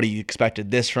nobody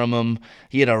expected this from him.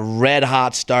 He had a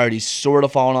red-hot start. He's sort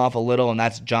of fallen off a little, and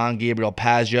that's Jean-Gabriel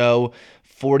Pageau.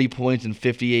 40 points in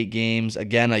 58 games.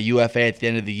 Again, a UFA at the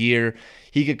end of the year.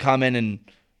 He could come in and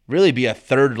really be a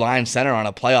third-line center on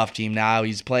a playoff team now.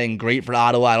 He's playing great for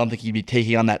Ottawa. I don't think he'd be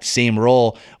taking on that same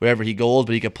role wherever he goes,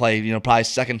 but he could play, probably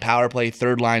second power play,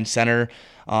 third-line center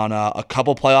on a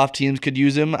couple playoff teams could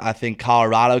use him. I think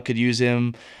Colorado could use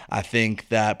him. I think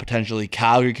that potentially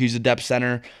Calgary could use a depth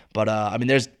center. But,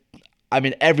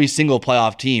 every single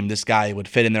playoff team, this guy would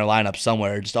fit in their lineup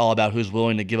somewhere. It's just all about who's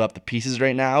willing to give up the pieces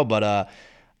right now. But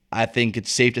I think it's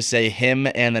safe to say him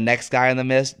and the next guy on the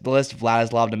list,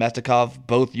 Vladislav Domestikov,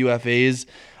 both UFAs,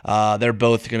 they're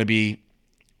both going to be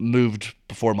moved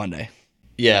before Monday.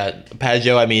 Yeah,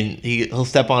 Pageau, I mean, he'll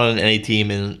step on any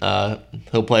team and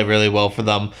he'll play really well for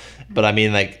them. But I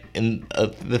mean,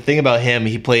 the thing about him,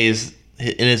 he plays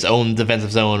in his own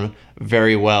defensive zone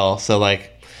very well. So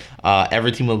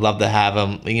every team would love to have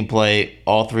him. He can play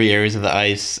all 3 areas of the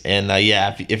ice. And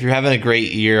yeah, if you're having a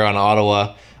great year on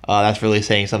Ottawa, that's really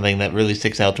saying something that really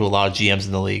sticks out to a lot of GMs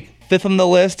in the league. 5th on the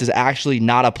list is actually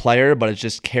not a player, but it's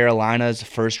just Carolina's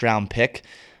first-round pick,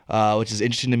 which is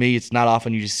interesting to me. It's not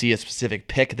often you just see a specific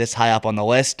pick this high up on the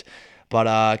list,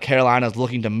 but Carolina's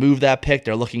looking to move that pick.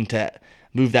 They're looking to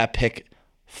move that pick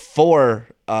for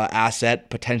asset,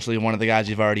 potentially one of the guys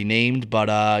you've already named. But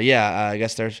I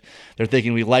guess they're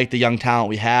thinking we like the young talent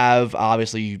we have.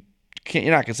 Obviously,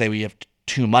 you're not gonna say we have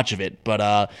too much of it,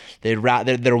 but they're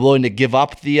willing to give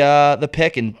up the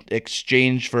pick in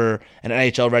exchange for an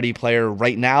NHL ready player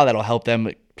right now that'll help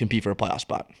them compete for a playoff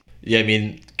spot. Yeah, I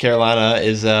mean, Carolina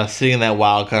is sitting in that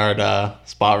wild card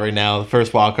spot right now. The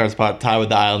first wild card spot tied with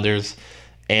the Islanders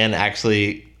and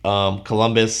actually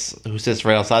Columbus, who sits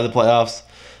right outside the playoffs.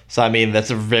 So, I mean,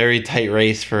 that's a very tight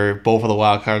race for both of the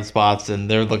wild card spots, and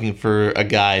they're looking for a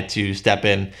guy to step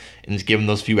in and just give them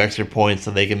those few extra points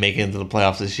so they can make it into the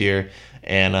playoffs this year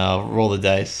and roll the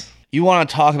dice. You want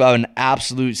to talk about an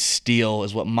absolute steal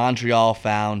is what Montreal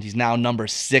found. He's now number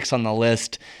 6 on the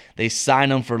list. They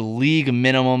signed him for league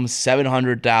minimum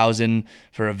 $700,000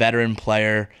 for a veteran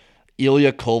player,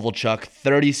 Ilya Kovalchuk,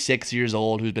 36 years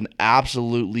old, who's been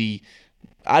absolutely,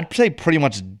 I'd say, pretty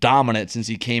much dominant since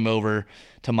he came over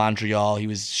to Montreal. He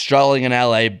was struggling in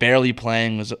LA, barely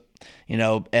playing,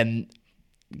 and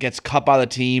gets cut by the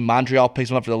team. Montreal picks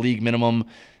him up for the league minimum,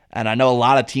 and I know a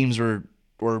lot of teams were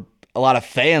a lot of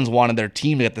fans wanted their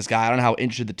team to get this guy. I don't know how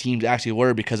interested the teams actually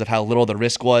were because of how little the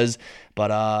risk was,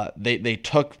 but they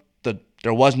took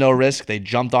there was no risk. They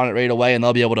jumped on it right away, and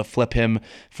they'll be able to flip him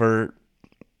for,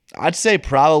 I'd say,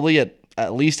 probably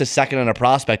at least a second and a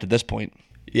prospect at this point.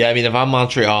 Yeah, I mean, if I'm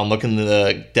Montreal, I'm looking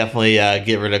to definitely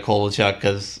get rid of Kovalchuk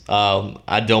because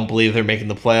I don't believe they're making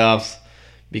the playoffs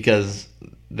because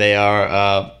they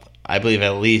are, I believe,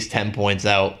 at least 10 points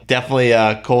out. Definitely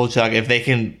Kovalchuk, if they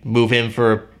can move him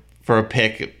for a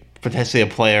pick, potentially a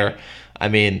player, I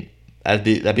mean,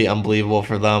 that'd be unbelievable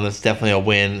for them. It's definitely a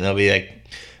win. They'll be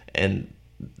and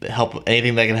help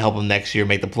anything that can help them next year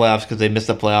make the playoffs because they missed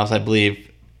the playoffs, I believe,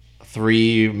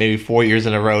 3, maybe 4 years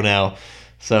in a row now.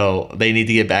 So they need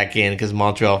to get back in because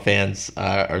Montreal fans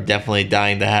are definitely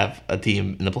dying to have a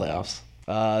team in the playoffs.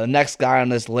 The next guy on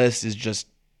this list is just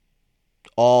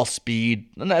all speed.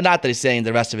 Not that he's saying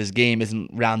the rest of his game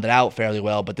isn't rounded out fairly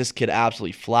well, but this kid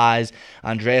absolutely flies.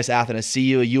 Andreas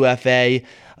Athanasiou, a UFA.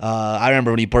 I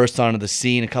remember when he burst onto the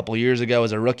scene a couple years ago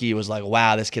as a rookie, it was like,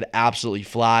 wow, this kid absolutely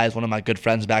flies. One of my good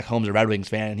friends back home is a Red Wings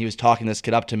fan, and he was talking this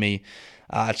kid up to me.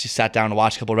 I actually sat down to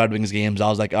watch a couple Red Wings games. I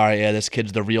was like, all right, yeah, this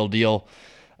kid's the real deal.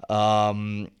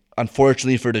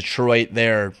 Unfortunately for Detroit,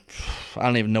 I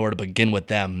don't even know where to begin with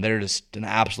them. They're just an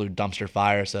absolute dumpster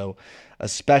fire. So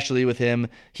especially with him,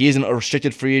 he isn't a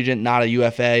restricted free agent, not a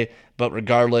UFA, but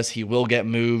regardless, he will get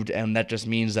moved, and that just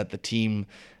means that the team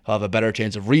will have a better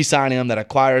chance of re-signing him that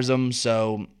acquires him.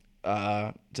 So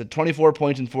to 24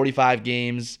 points in 45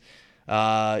 games.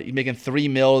 He's making $3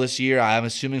 million this year. I'm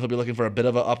assuming he'll be looking for a bit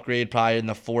of an upgrade, probably in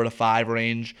the 4 to 5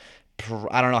 range.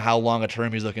 I don't know how long a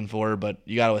term he's looking for, but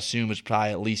you got to assume it's probably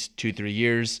at least 2-3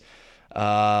 years.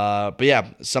 But yeah,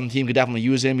 some team could definitely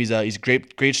use him. He's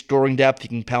great scoring depth. He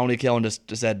can penalty kill and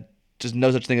just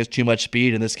no such thing as too much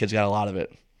speed, and this kid's got a lot of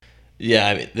it. Yeah,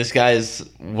 I mean, this guy's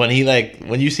when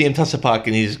you see him touch the puck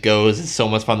and he just goes, it's so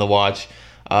much fun to watch.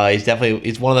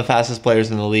 He's one of the fastest players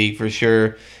in the league for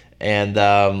sure, and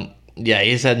yeah,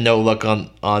 he's had no luck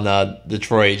on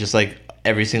Detroit, just like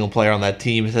every single player on that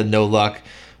team has had no luck.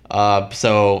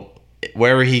 So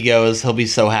wherever he goes, he'll be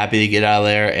so happy to get out of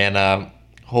there, and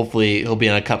hopefully he'll be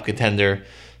in a cup contender.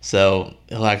 So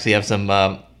he'll actually have some,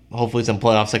 hopefully some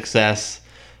playoff success.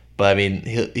 But I mean,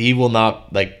 he will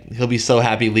not he'll be so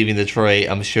happy leaving Detroit,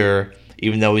 I'm sure.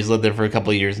 Even though he's lived there for a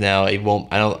couple of years now, he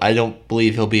won't. I don't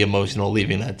believe he'll be emotional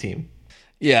leaving that team.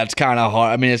 Yeah, it's kind of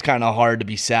hard. I mean, it's kind of hard to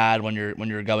be sad when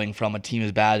you're going from a team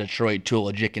as bad as Detroit to a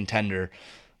legit contender.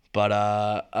 But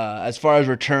as far as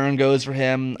return goes for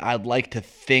him, I'd like to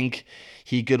think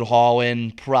he could haul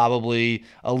in probably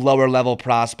a lower level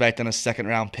prospect and a second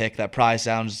round pick. That probably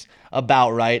sounds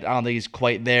about right. I don't think he's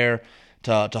quite there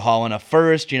to haul in a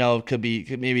first. Could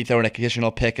maybe throw in a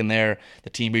conditional pick in there. The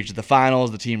team reaches the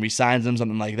finals, the team re-signs him,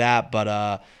 something like that.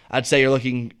 But I'd say you're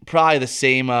looking probably the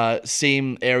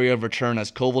same area of return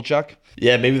as Kovalchuk.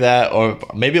 Yeah, maybe that, or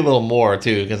maybe a little more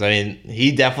too, because I mean,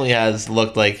 he definitely has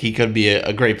looked like he could be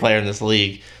a great player in this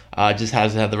league. Just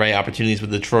hasn't had the right opportunities with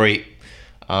Detroit.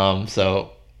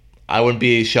 So I wouldn't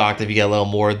be shocked if you get a little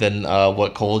more than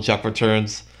what Kovalchuk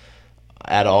returns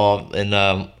at all. And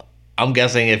I'm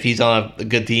guessing if he's on a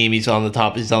good team, he's on the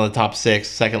top 6,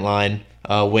 second line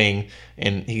wing,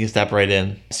 and he can step right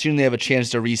in. Assuming they have a chance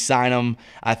to re-sign him,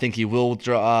 I think he will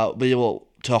be able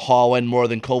to haul in more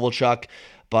than Kovalchuk.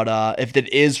 But if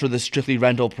it is for the strictly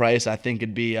rental price, I think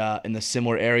it'd be in the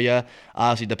similar area.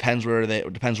 Obviously, depends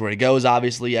where he goes.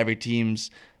 Obviously, every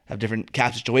teams have different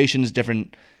cap situations,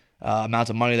 different amounts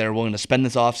of money they're willing to spend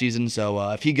this offseason.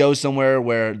 So if he goes somewhere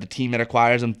where the team that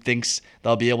acquires him thinks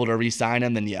they'll be able to re-sign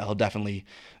him, then yeah, he'll definitely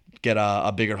get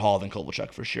a bigger haul than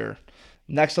Kovalchuk for sure.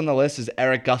 Next on the list is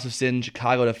Erik Gustafsson,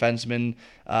 Chicago defenseman.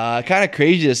 Kind of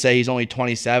crazy to say he's only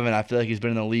 27. I feel like he's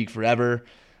been in the league forever.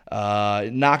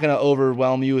 Not going to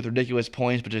overwhelm you with ridiculous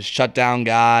points, but just shut down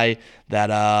guy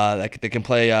that can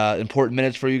play important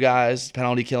minutes for you guys,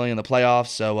 penalty killing in the playoffs.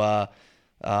 So a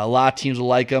lot of teams will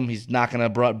like him. He's not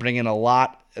going to bring in a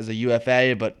lot as a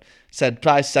UFA, but said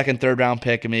probably second, third round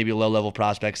pick and maybe a low level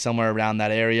prospect somewhere around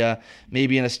that area.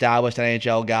 Maybe an established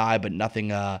NHL guy, but nothing.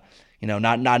 Not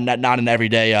an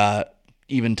everyday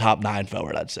even top 9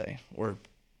 forward, I'd say, or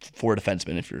 4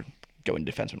 defensemen if you're going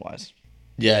defenseman wise.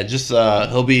 Yeah, just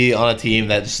he'll be on a team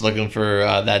that's looking for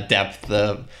that depth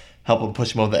to help him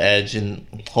push him over the edge, and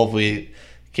hopefully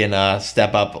can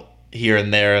step up here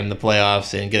and there in the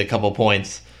playoffs and get a couple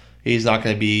points. He's not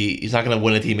going to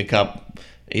win a team a cup.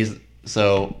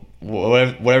 So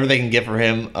whatever they can get for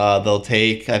him, they'll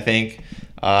take. I think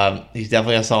he's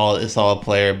definitely a solid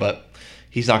player, but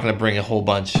he's not going to bring a whole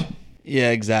bunch.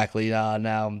 Yeah, exactly.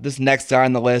 Now this next guy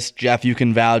on the list, Jeff, you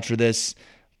can vouch for this.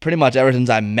 Pretty much ever since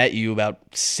I met you about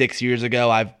 6 years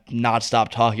ago, I've not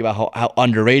stopped talking about how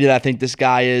underrated I think this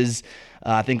guy is.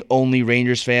 I think only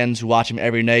Rangers fans who watch him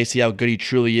every day see how good he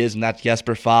truly is, and that's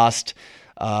Jesper Fast.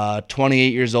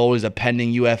 28 years old, he's a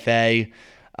pending UFA.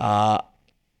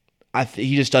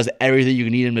 He just does everything you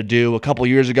need him to do. A couple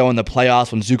years ago in the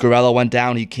playoffs when Zuccarello went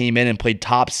down, he came in and played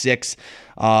top 6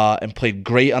 and played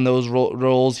great on those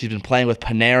roles. He's been playing with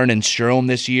Panarin and Strome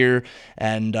this year.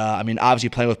 And, obviously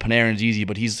playing with Panarin is easy,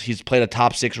 but he's played a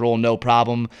top 6 role, no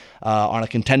problem. On a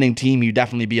contending team, he'd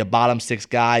definitely be a bottom 6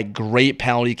 guy. Great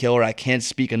penalty killer. I can't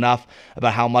speak enough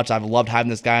about how much I've loved having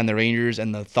this guy on the Rangers,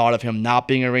 and the thought of him not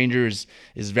being a Ranger is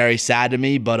very sad to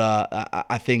me. But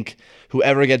I think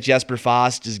whoever gets Jesper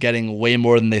Fast is getting way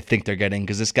more than they think they're getting,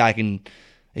 because this guy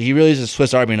he really is a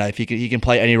Swiss Army knife. He can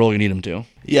play any role you need him to.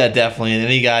 Yeah, definitely. And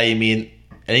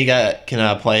any guy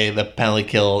can play the penalty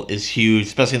kill is huge,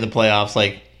 especially in the playoffs.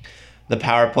 Like, the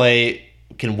power play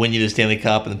can win you the Stanley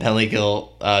Cup, and the penalty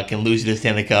kill can lose you the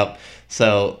Stanley Cup.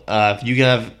 So if you can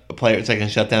have players that can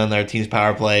shut down their team's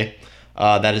power play,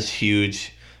 that is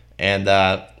huge. And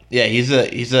he's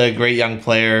a great young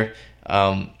player.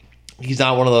 He's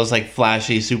not one of those like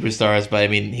flashy superstars,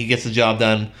 but he gets the job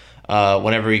done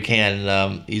whenever he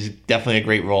can. He's definitely a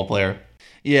great role player.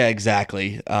 Yeah,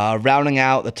 exactly. Rounding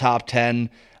out the top 10,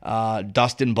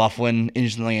 Dustin Byfuglien.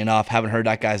 Interestingly enough, haven't heard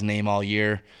that guy's name all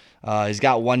year. He's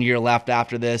got 1 year left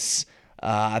after this.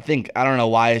 I don't know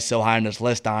why he's so high on this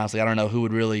list, honestly. I don't know who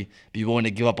would really be willing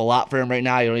to give up a lot for him right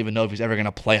now. You don't even know if he's ever going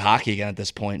to play hockey again at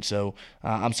this point. So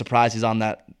I'm surprised he's on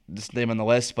this name on the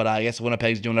list, but I guess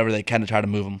Winnipeg's doing whatever they can to try to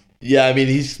move him. Yeah,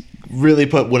 he's really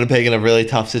put Winnipeg in a really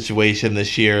tough situation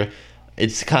this year.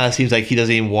 It kind of seems like he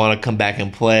doesn't even want to come back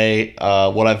and play.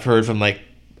 What I've heard from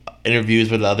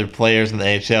interviews with other players in the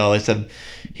NHL, they said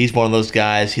he's one of those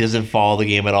guys. He doesn't follow the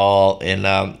game at all,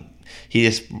 and he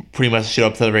just pretty much showed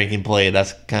up to the rink and play.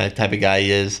 That's the kind of type of guy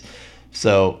he is.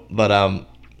 So, but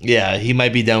he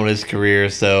might be done with his career.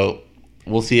 So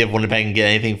we'll see if Winnipeg can get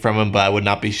anything from him. But I would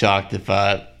not be shocked if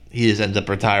he just ends up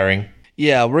retiring.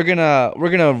 Yeah, we're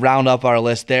gonna round up our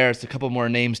list there. It's a couple more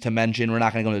names to mention. We're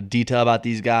not gonna go into detail about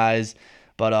these guys,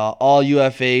 but all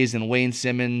UFAs and Wayne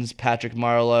Simmons, Patrick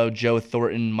Marleau, Joe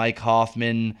Thornton, Mike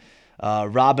Hoffman,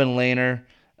 Robin Lehner,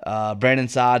 Brandon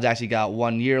Saad's actually got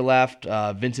 1 year left.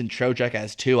 Vincent Trocheck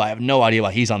has 2. I have no idea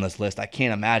why he's on this list. I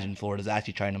can't imagine Florida's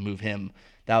actually trying to move him.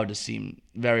 That would just seem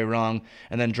very wrong.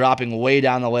 And then dropping way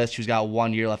down the list, who's got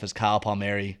 1 year left, is Kyle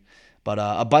Palmieri. But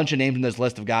a bunch of names in this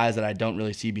list of guys that I don't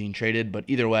really see being traded. But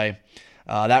either way,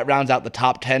 that rounds out the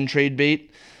top 10 trade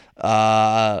bait.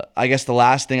 I guess the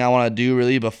last thing I want to do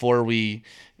really before we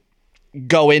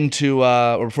go into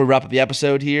or before we wrap up the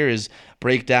episode here is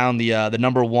break down the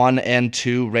number 1 and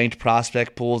 2 ranked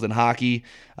prospect pools in hockey.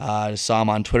 I saw them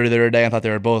on Twitter the other day. I thought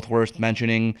they were both worth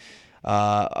mentioning.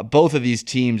 Both of these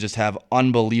teams just have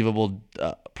unbelievable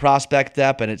prospect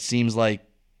depth, and it seems like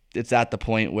it's at the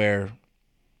point where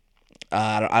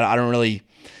I don't really.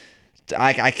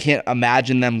 I can't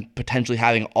imagine them potentially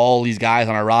having all these guys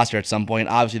on our roster at some point.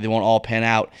 Obviously, they won't all pan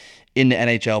out into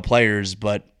NHL players,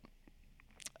 but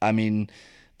the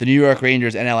New York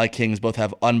Rangers and LA Kings both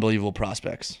have unbelievable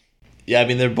prospects. Yeah,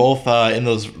 they're both in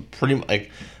those pretty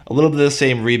a little bit of the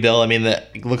same rebuild.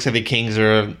 It looks like the Kings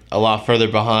are a lot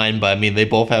further behind, but they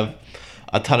both have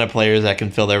a ton of players that can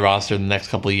fill their roster in the next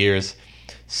couple of years.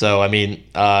 So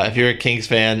if you're a Kings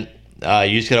fan,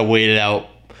 you just gotta wait it out.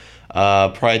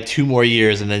 Probably 2 more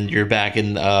years, and then you're back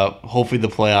in hopefully the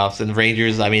playoffs. And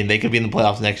Rangers, they could be in the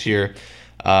playoffs next year.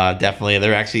 Definitely,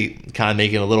 they're actually kind of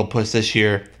making a little push this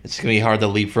year. It's gonna be hard to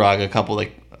leapfrog a couple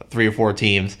 3 or 4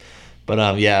 teams, but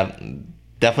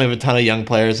definitely have a ton of young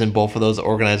players in both of those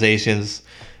organizations,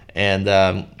 and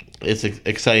it's an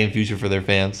exciting future for their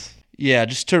fans. Yeah,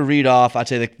 just to read off, I'd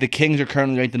say the Kings are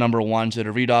currently ranked the number one. So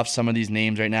to read off some of these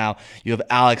names right now, you have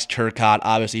Alex Turcotte,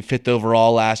 obviously fifth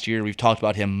overall last year. We've talked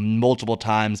about him multiple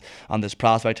times on this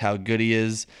prospect, how good he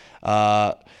is.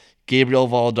 Gabriel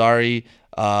Valdari,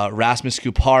 Rasmus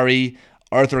Kupari,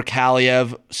 Arthur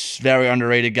Kaliev, very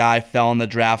underrated guy, fell in the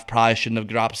draft, probably shouldn't have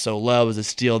dropped so low. It was a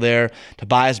steal there.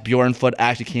 Tobias Bjornfoot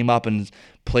actually came up and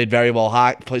played very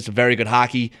well, plays some very good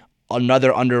hockey.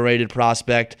 Another underrated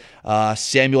prospect,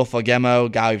 Samuel Fagemo,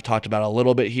 guy we've talked about a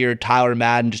little bit here. Tyler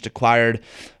Madden just acquired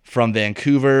from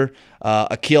Vancouver.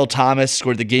 Akil Thomas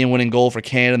scored the game-winning goal for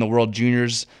Canada in the World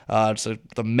Juniors. So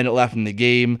the minute left in the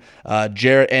game.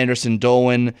 Jarrett Anderson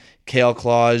Dolan, Kale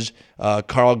Claus,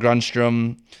 Carl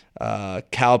Grunstrom,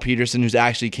 Cal Peterson, who's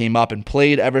actually came up and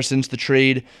played ever since the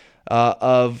trade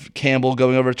of Campbell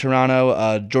going over to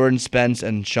Toronto. Jordan Spence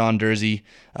and Sean Dursey.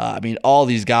 All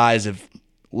these guys have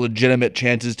legitimate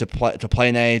chances to play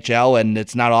in the NHL, and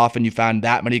it's not often you find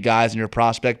that many guys in your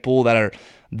prospect pool that are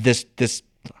this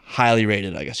highly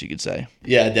rated, I guess you could say.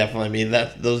 Yeah, definitely.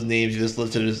 Those names you just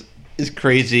listed is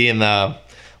crazy, and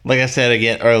like I said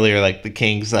again earlier, like the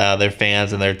Kings, their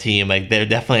fans and their team, like they're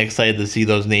definitely excited to see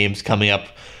those names coming up,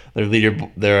 their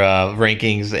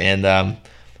rankings, and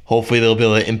hopefully they'll be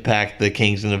able to impact the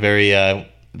Kings in a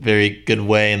very good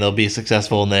way, and they'll be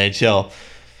successful in the NHL.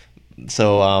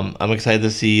 So I'm excited to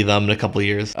see them in a couple of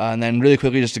years. And then really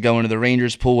quickly, just to go into the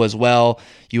Rangers pool as well,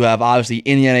 you have obviously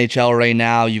in the NHL right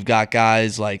now, you've got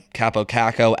guys like Capo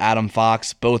Caco, Adam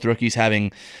Fox, both rookies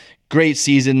having great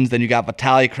seasons. Then you got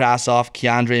Vitaly Krasov,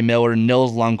 Keandre Miller,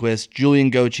 Nils Lundqvist,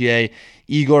 Julian Gauthier,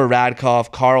 Igor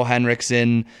Radkov, Carl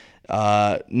Henriksen,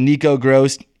 Nico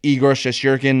Gross, Igor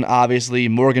Shesterkin, obviously,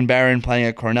 Morgan Barron playing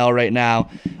at Cornell right now,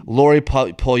 Lauri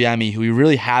Puljärvi, who we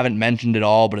really haven't mentioned at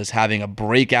all, but is having a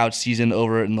breakout season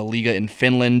over in the Liga in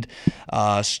Finland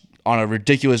on a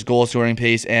ridiculous goal-scoring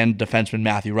pace, and defenseman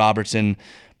Matthew Robertson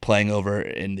playing over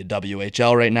in the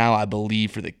WHL right now, I believe,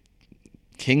 for the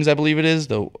Kings, I believe it is,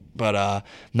 though, but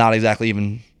not exactly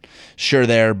even sure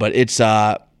there, but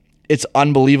it's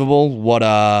unbelievable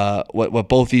what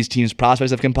both these teams'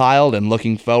 prospects have compiled, and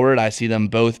looking forward, I see them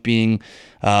both being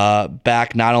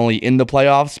back not only in the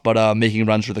playoffs, but making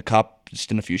runs for the Cup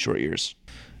just in a few short years.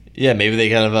 Yeah, maybe they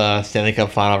kind of a Stanley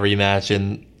Cup final rematch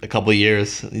in a couple of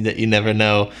years. You never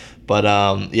know. But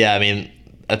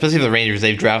especially the Rangers,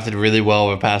 they've drafted really well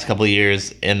over the past couple of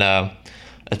years, and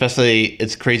especially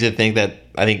it's crazy to think that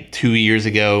I think 2 years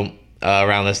ago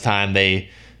around this time they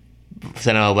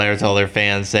sent out a letter to all their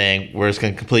fans saying we're just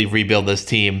going to completely rebuild this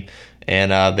team,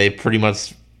 and they've pretty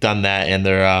much done that, and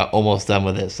they're almost done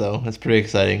with it. So it's pretty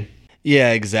exciting.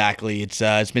 Yeah, exactly. It's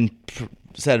been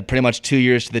said pretty much 2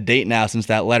 years to the date now since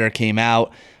that letter came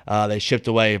out. They shipped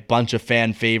away a bunch of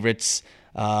fan favorites.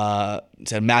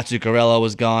 Said Matt Zuccarello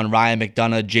was gone, Ryan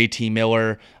McDonough, JT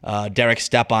Miller, Derek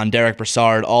Stepan, Derek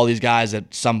Brassard, all these guys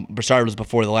Brassard was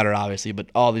before the letter, obviously, but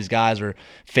all these guys were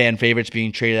fan favorites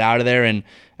being traded out of there. And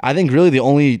I think really the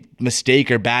only mistake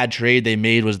or bad trade they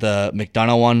made was the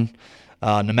McDonough one.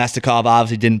 Nemestikov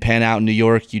obviously didn't pan out in New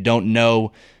York. You don't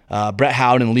know. Brett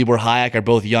Howden and Libor Hayek are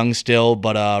both young still,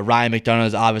 but Ryan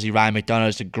McDonough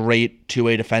is a great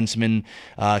two-way defenseman,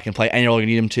 can play any role you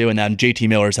need him to, and then JT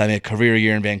Miller is having a career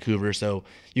year in Vancouver, so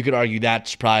you could argue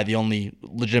that's probably the only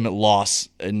legitimate loss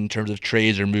in terms of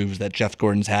trades or moves that Jeff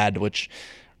Gordon's had, which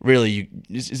really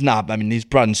is not. He's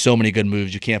brought in so many good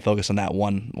moves, you can't focus on that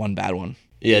one bad one.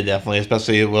 Yeah, definitely,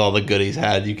 especially with all the good he's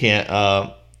had. You can't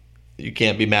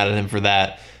be mad at him for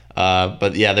that.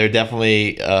 But yeah, they're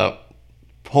definitely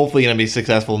hopefully going to be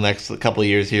successful next couple of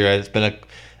years here. It's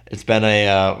been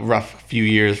a rough few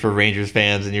years for Rangers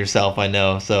fans and yourself, I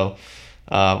know. So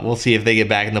we'll see if they get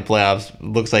back in the playoffs.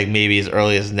 Looks like maybe as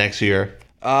early as next year.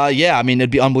 It'd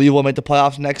be unbelievable to make the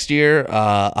playoffs next year.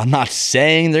 I'm not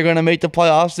saying they're going to make the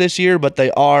playoffs this year, but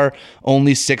they are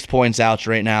only 6 points out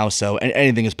right now, so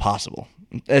anything is possible.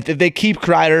 If they keep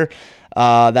Kreider,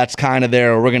 that's kind of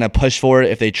there. We're going to push for it.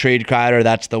 If they trade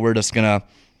Kreider, we're just going to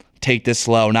take this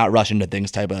slow, not rush into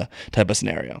things type of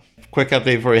scenario. Quick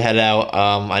update before we head out.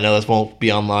 I know this won't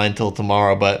be online till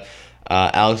tomorrow, but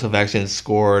Alex Ovechkin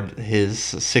scored his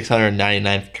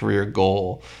 699th career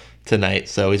goal tonight,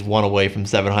 so he's one away from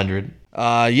 700.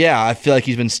 I feel like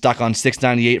he's been stuck on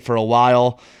 698 for a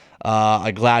while.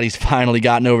 I'm glad he's finally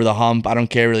gotten over the hump. I don't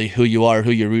care really who you are,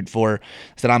 who you root for.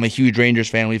 I'm a huge Rangers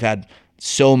fan. We've had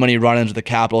so many run-ins with the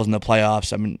Capitals in the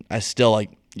playoffs. I still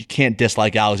you can't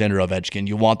dislike Alexander Ovechkin.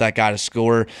 You want that guy to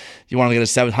score. You want to get a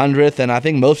 700th, and I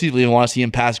think most people even want to see him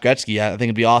pass Gretzky. I think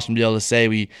it'd be awesome to be able to say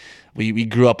we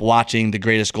grew up watching the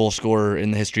greatest goal scorer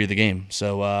in the history of the game.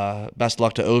 So best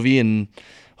luck to Ovi, and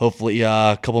hopefully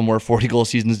a couple more 40-goal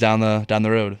seasons down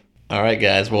the road. All right,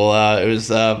 guys. Well, it was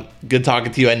good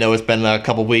talking to you. I know it's been a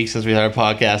couple weeks since we had our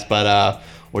podcast, but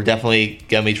we're definitely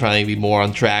gonna be trying to be more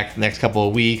on track the next couple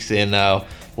of weeks, and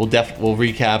we'll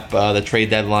recap the trade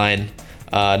deadline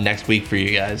next week for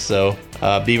you guys. So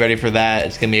be ready for that.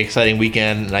 It's gonna be an exciting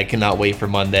weekend, and I cannot wait for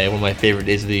Monday, one of my favorite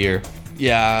days of the year.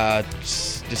 Yeah,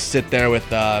 just sit there with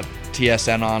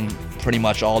TSN on pretty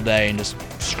much all day and just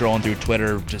scrolling through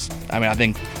Twitter. I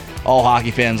think all hockey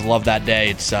fans love that day.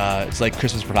 It's like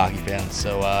Christmas for hockey fans.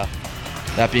 So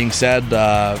that being said,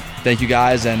 thank you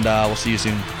guys, and we'll see you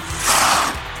soon.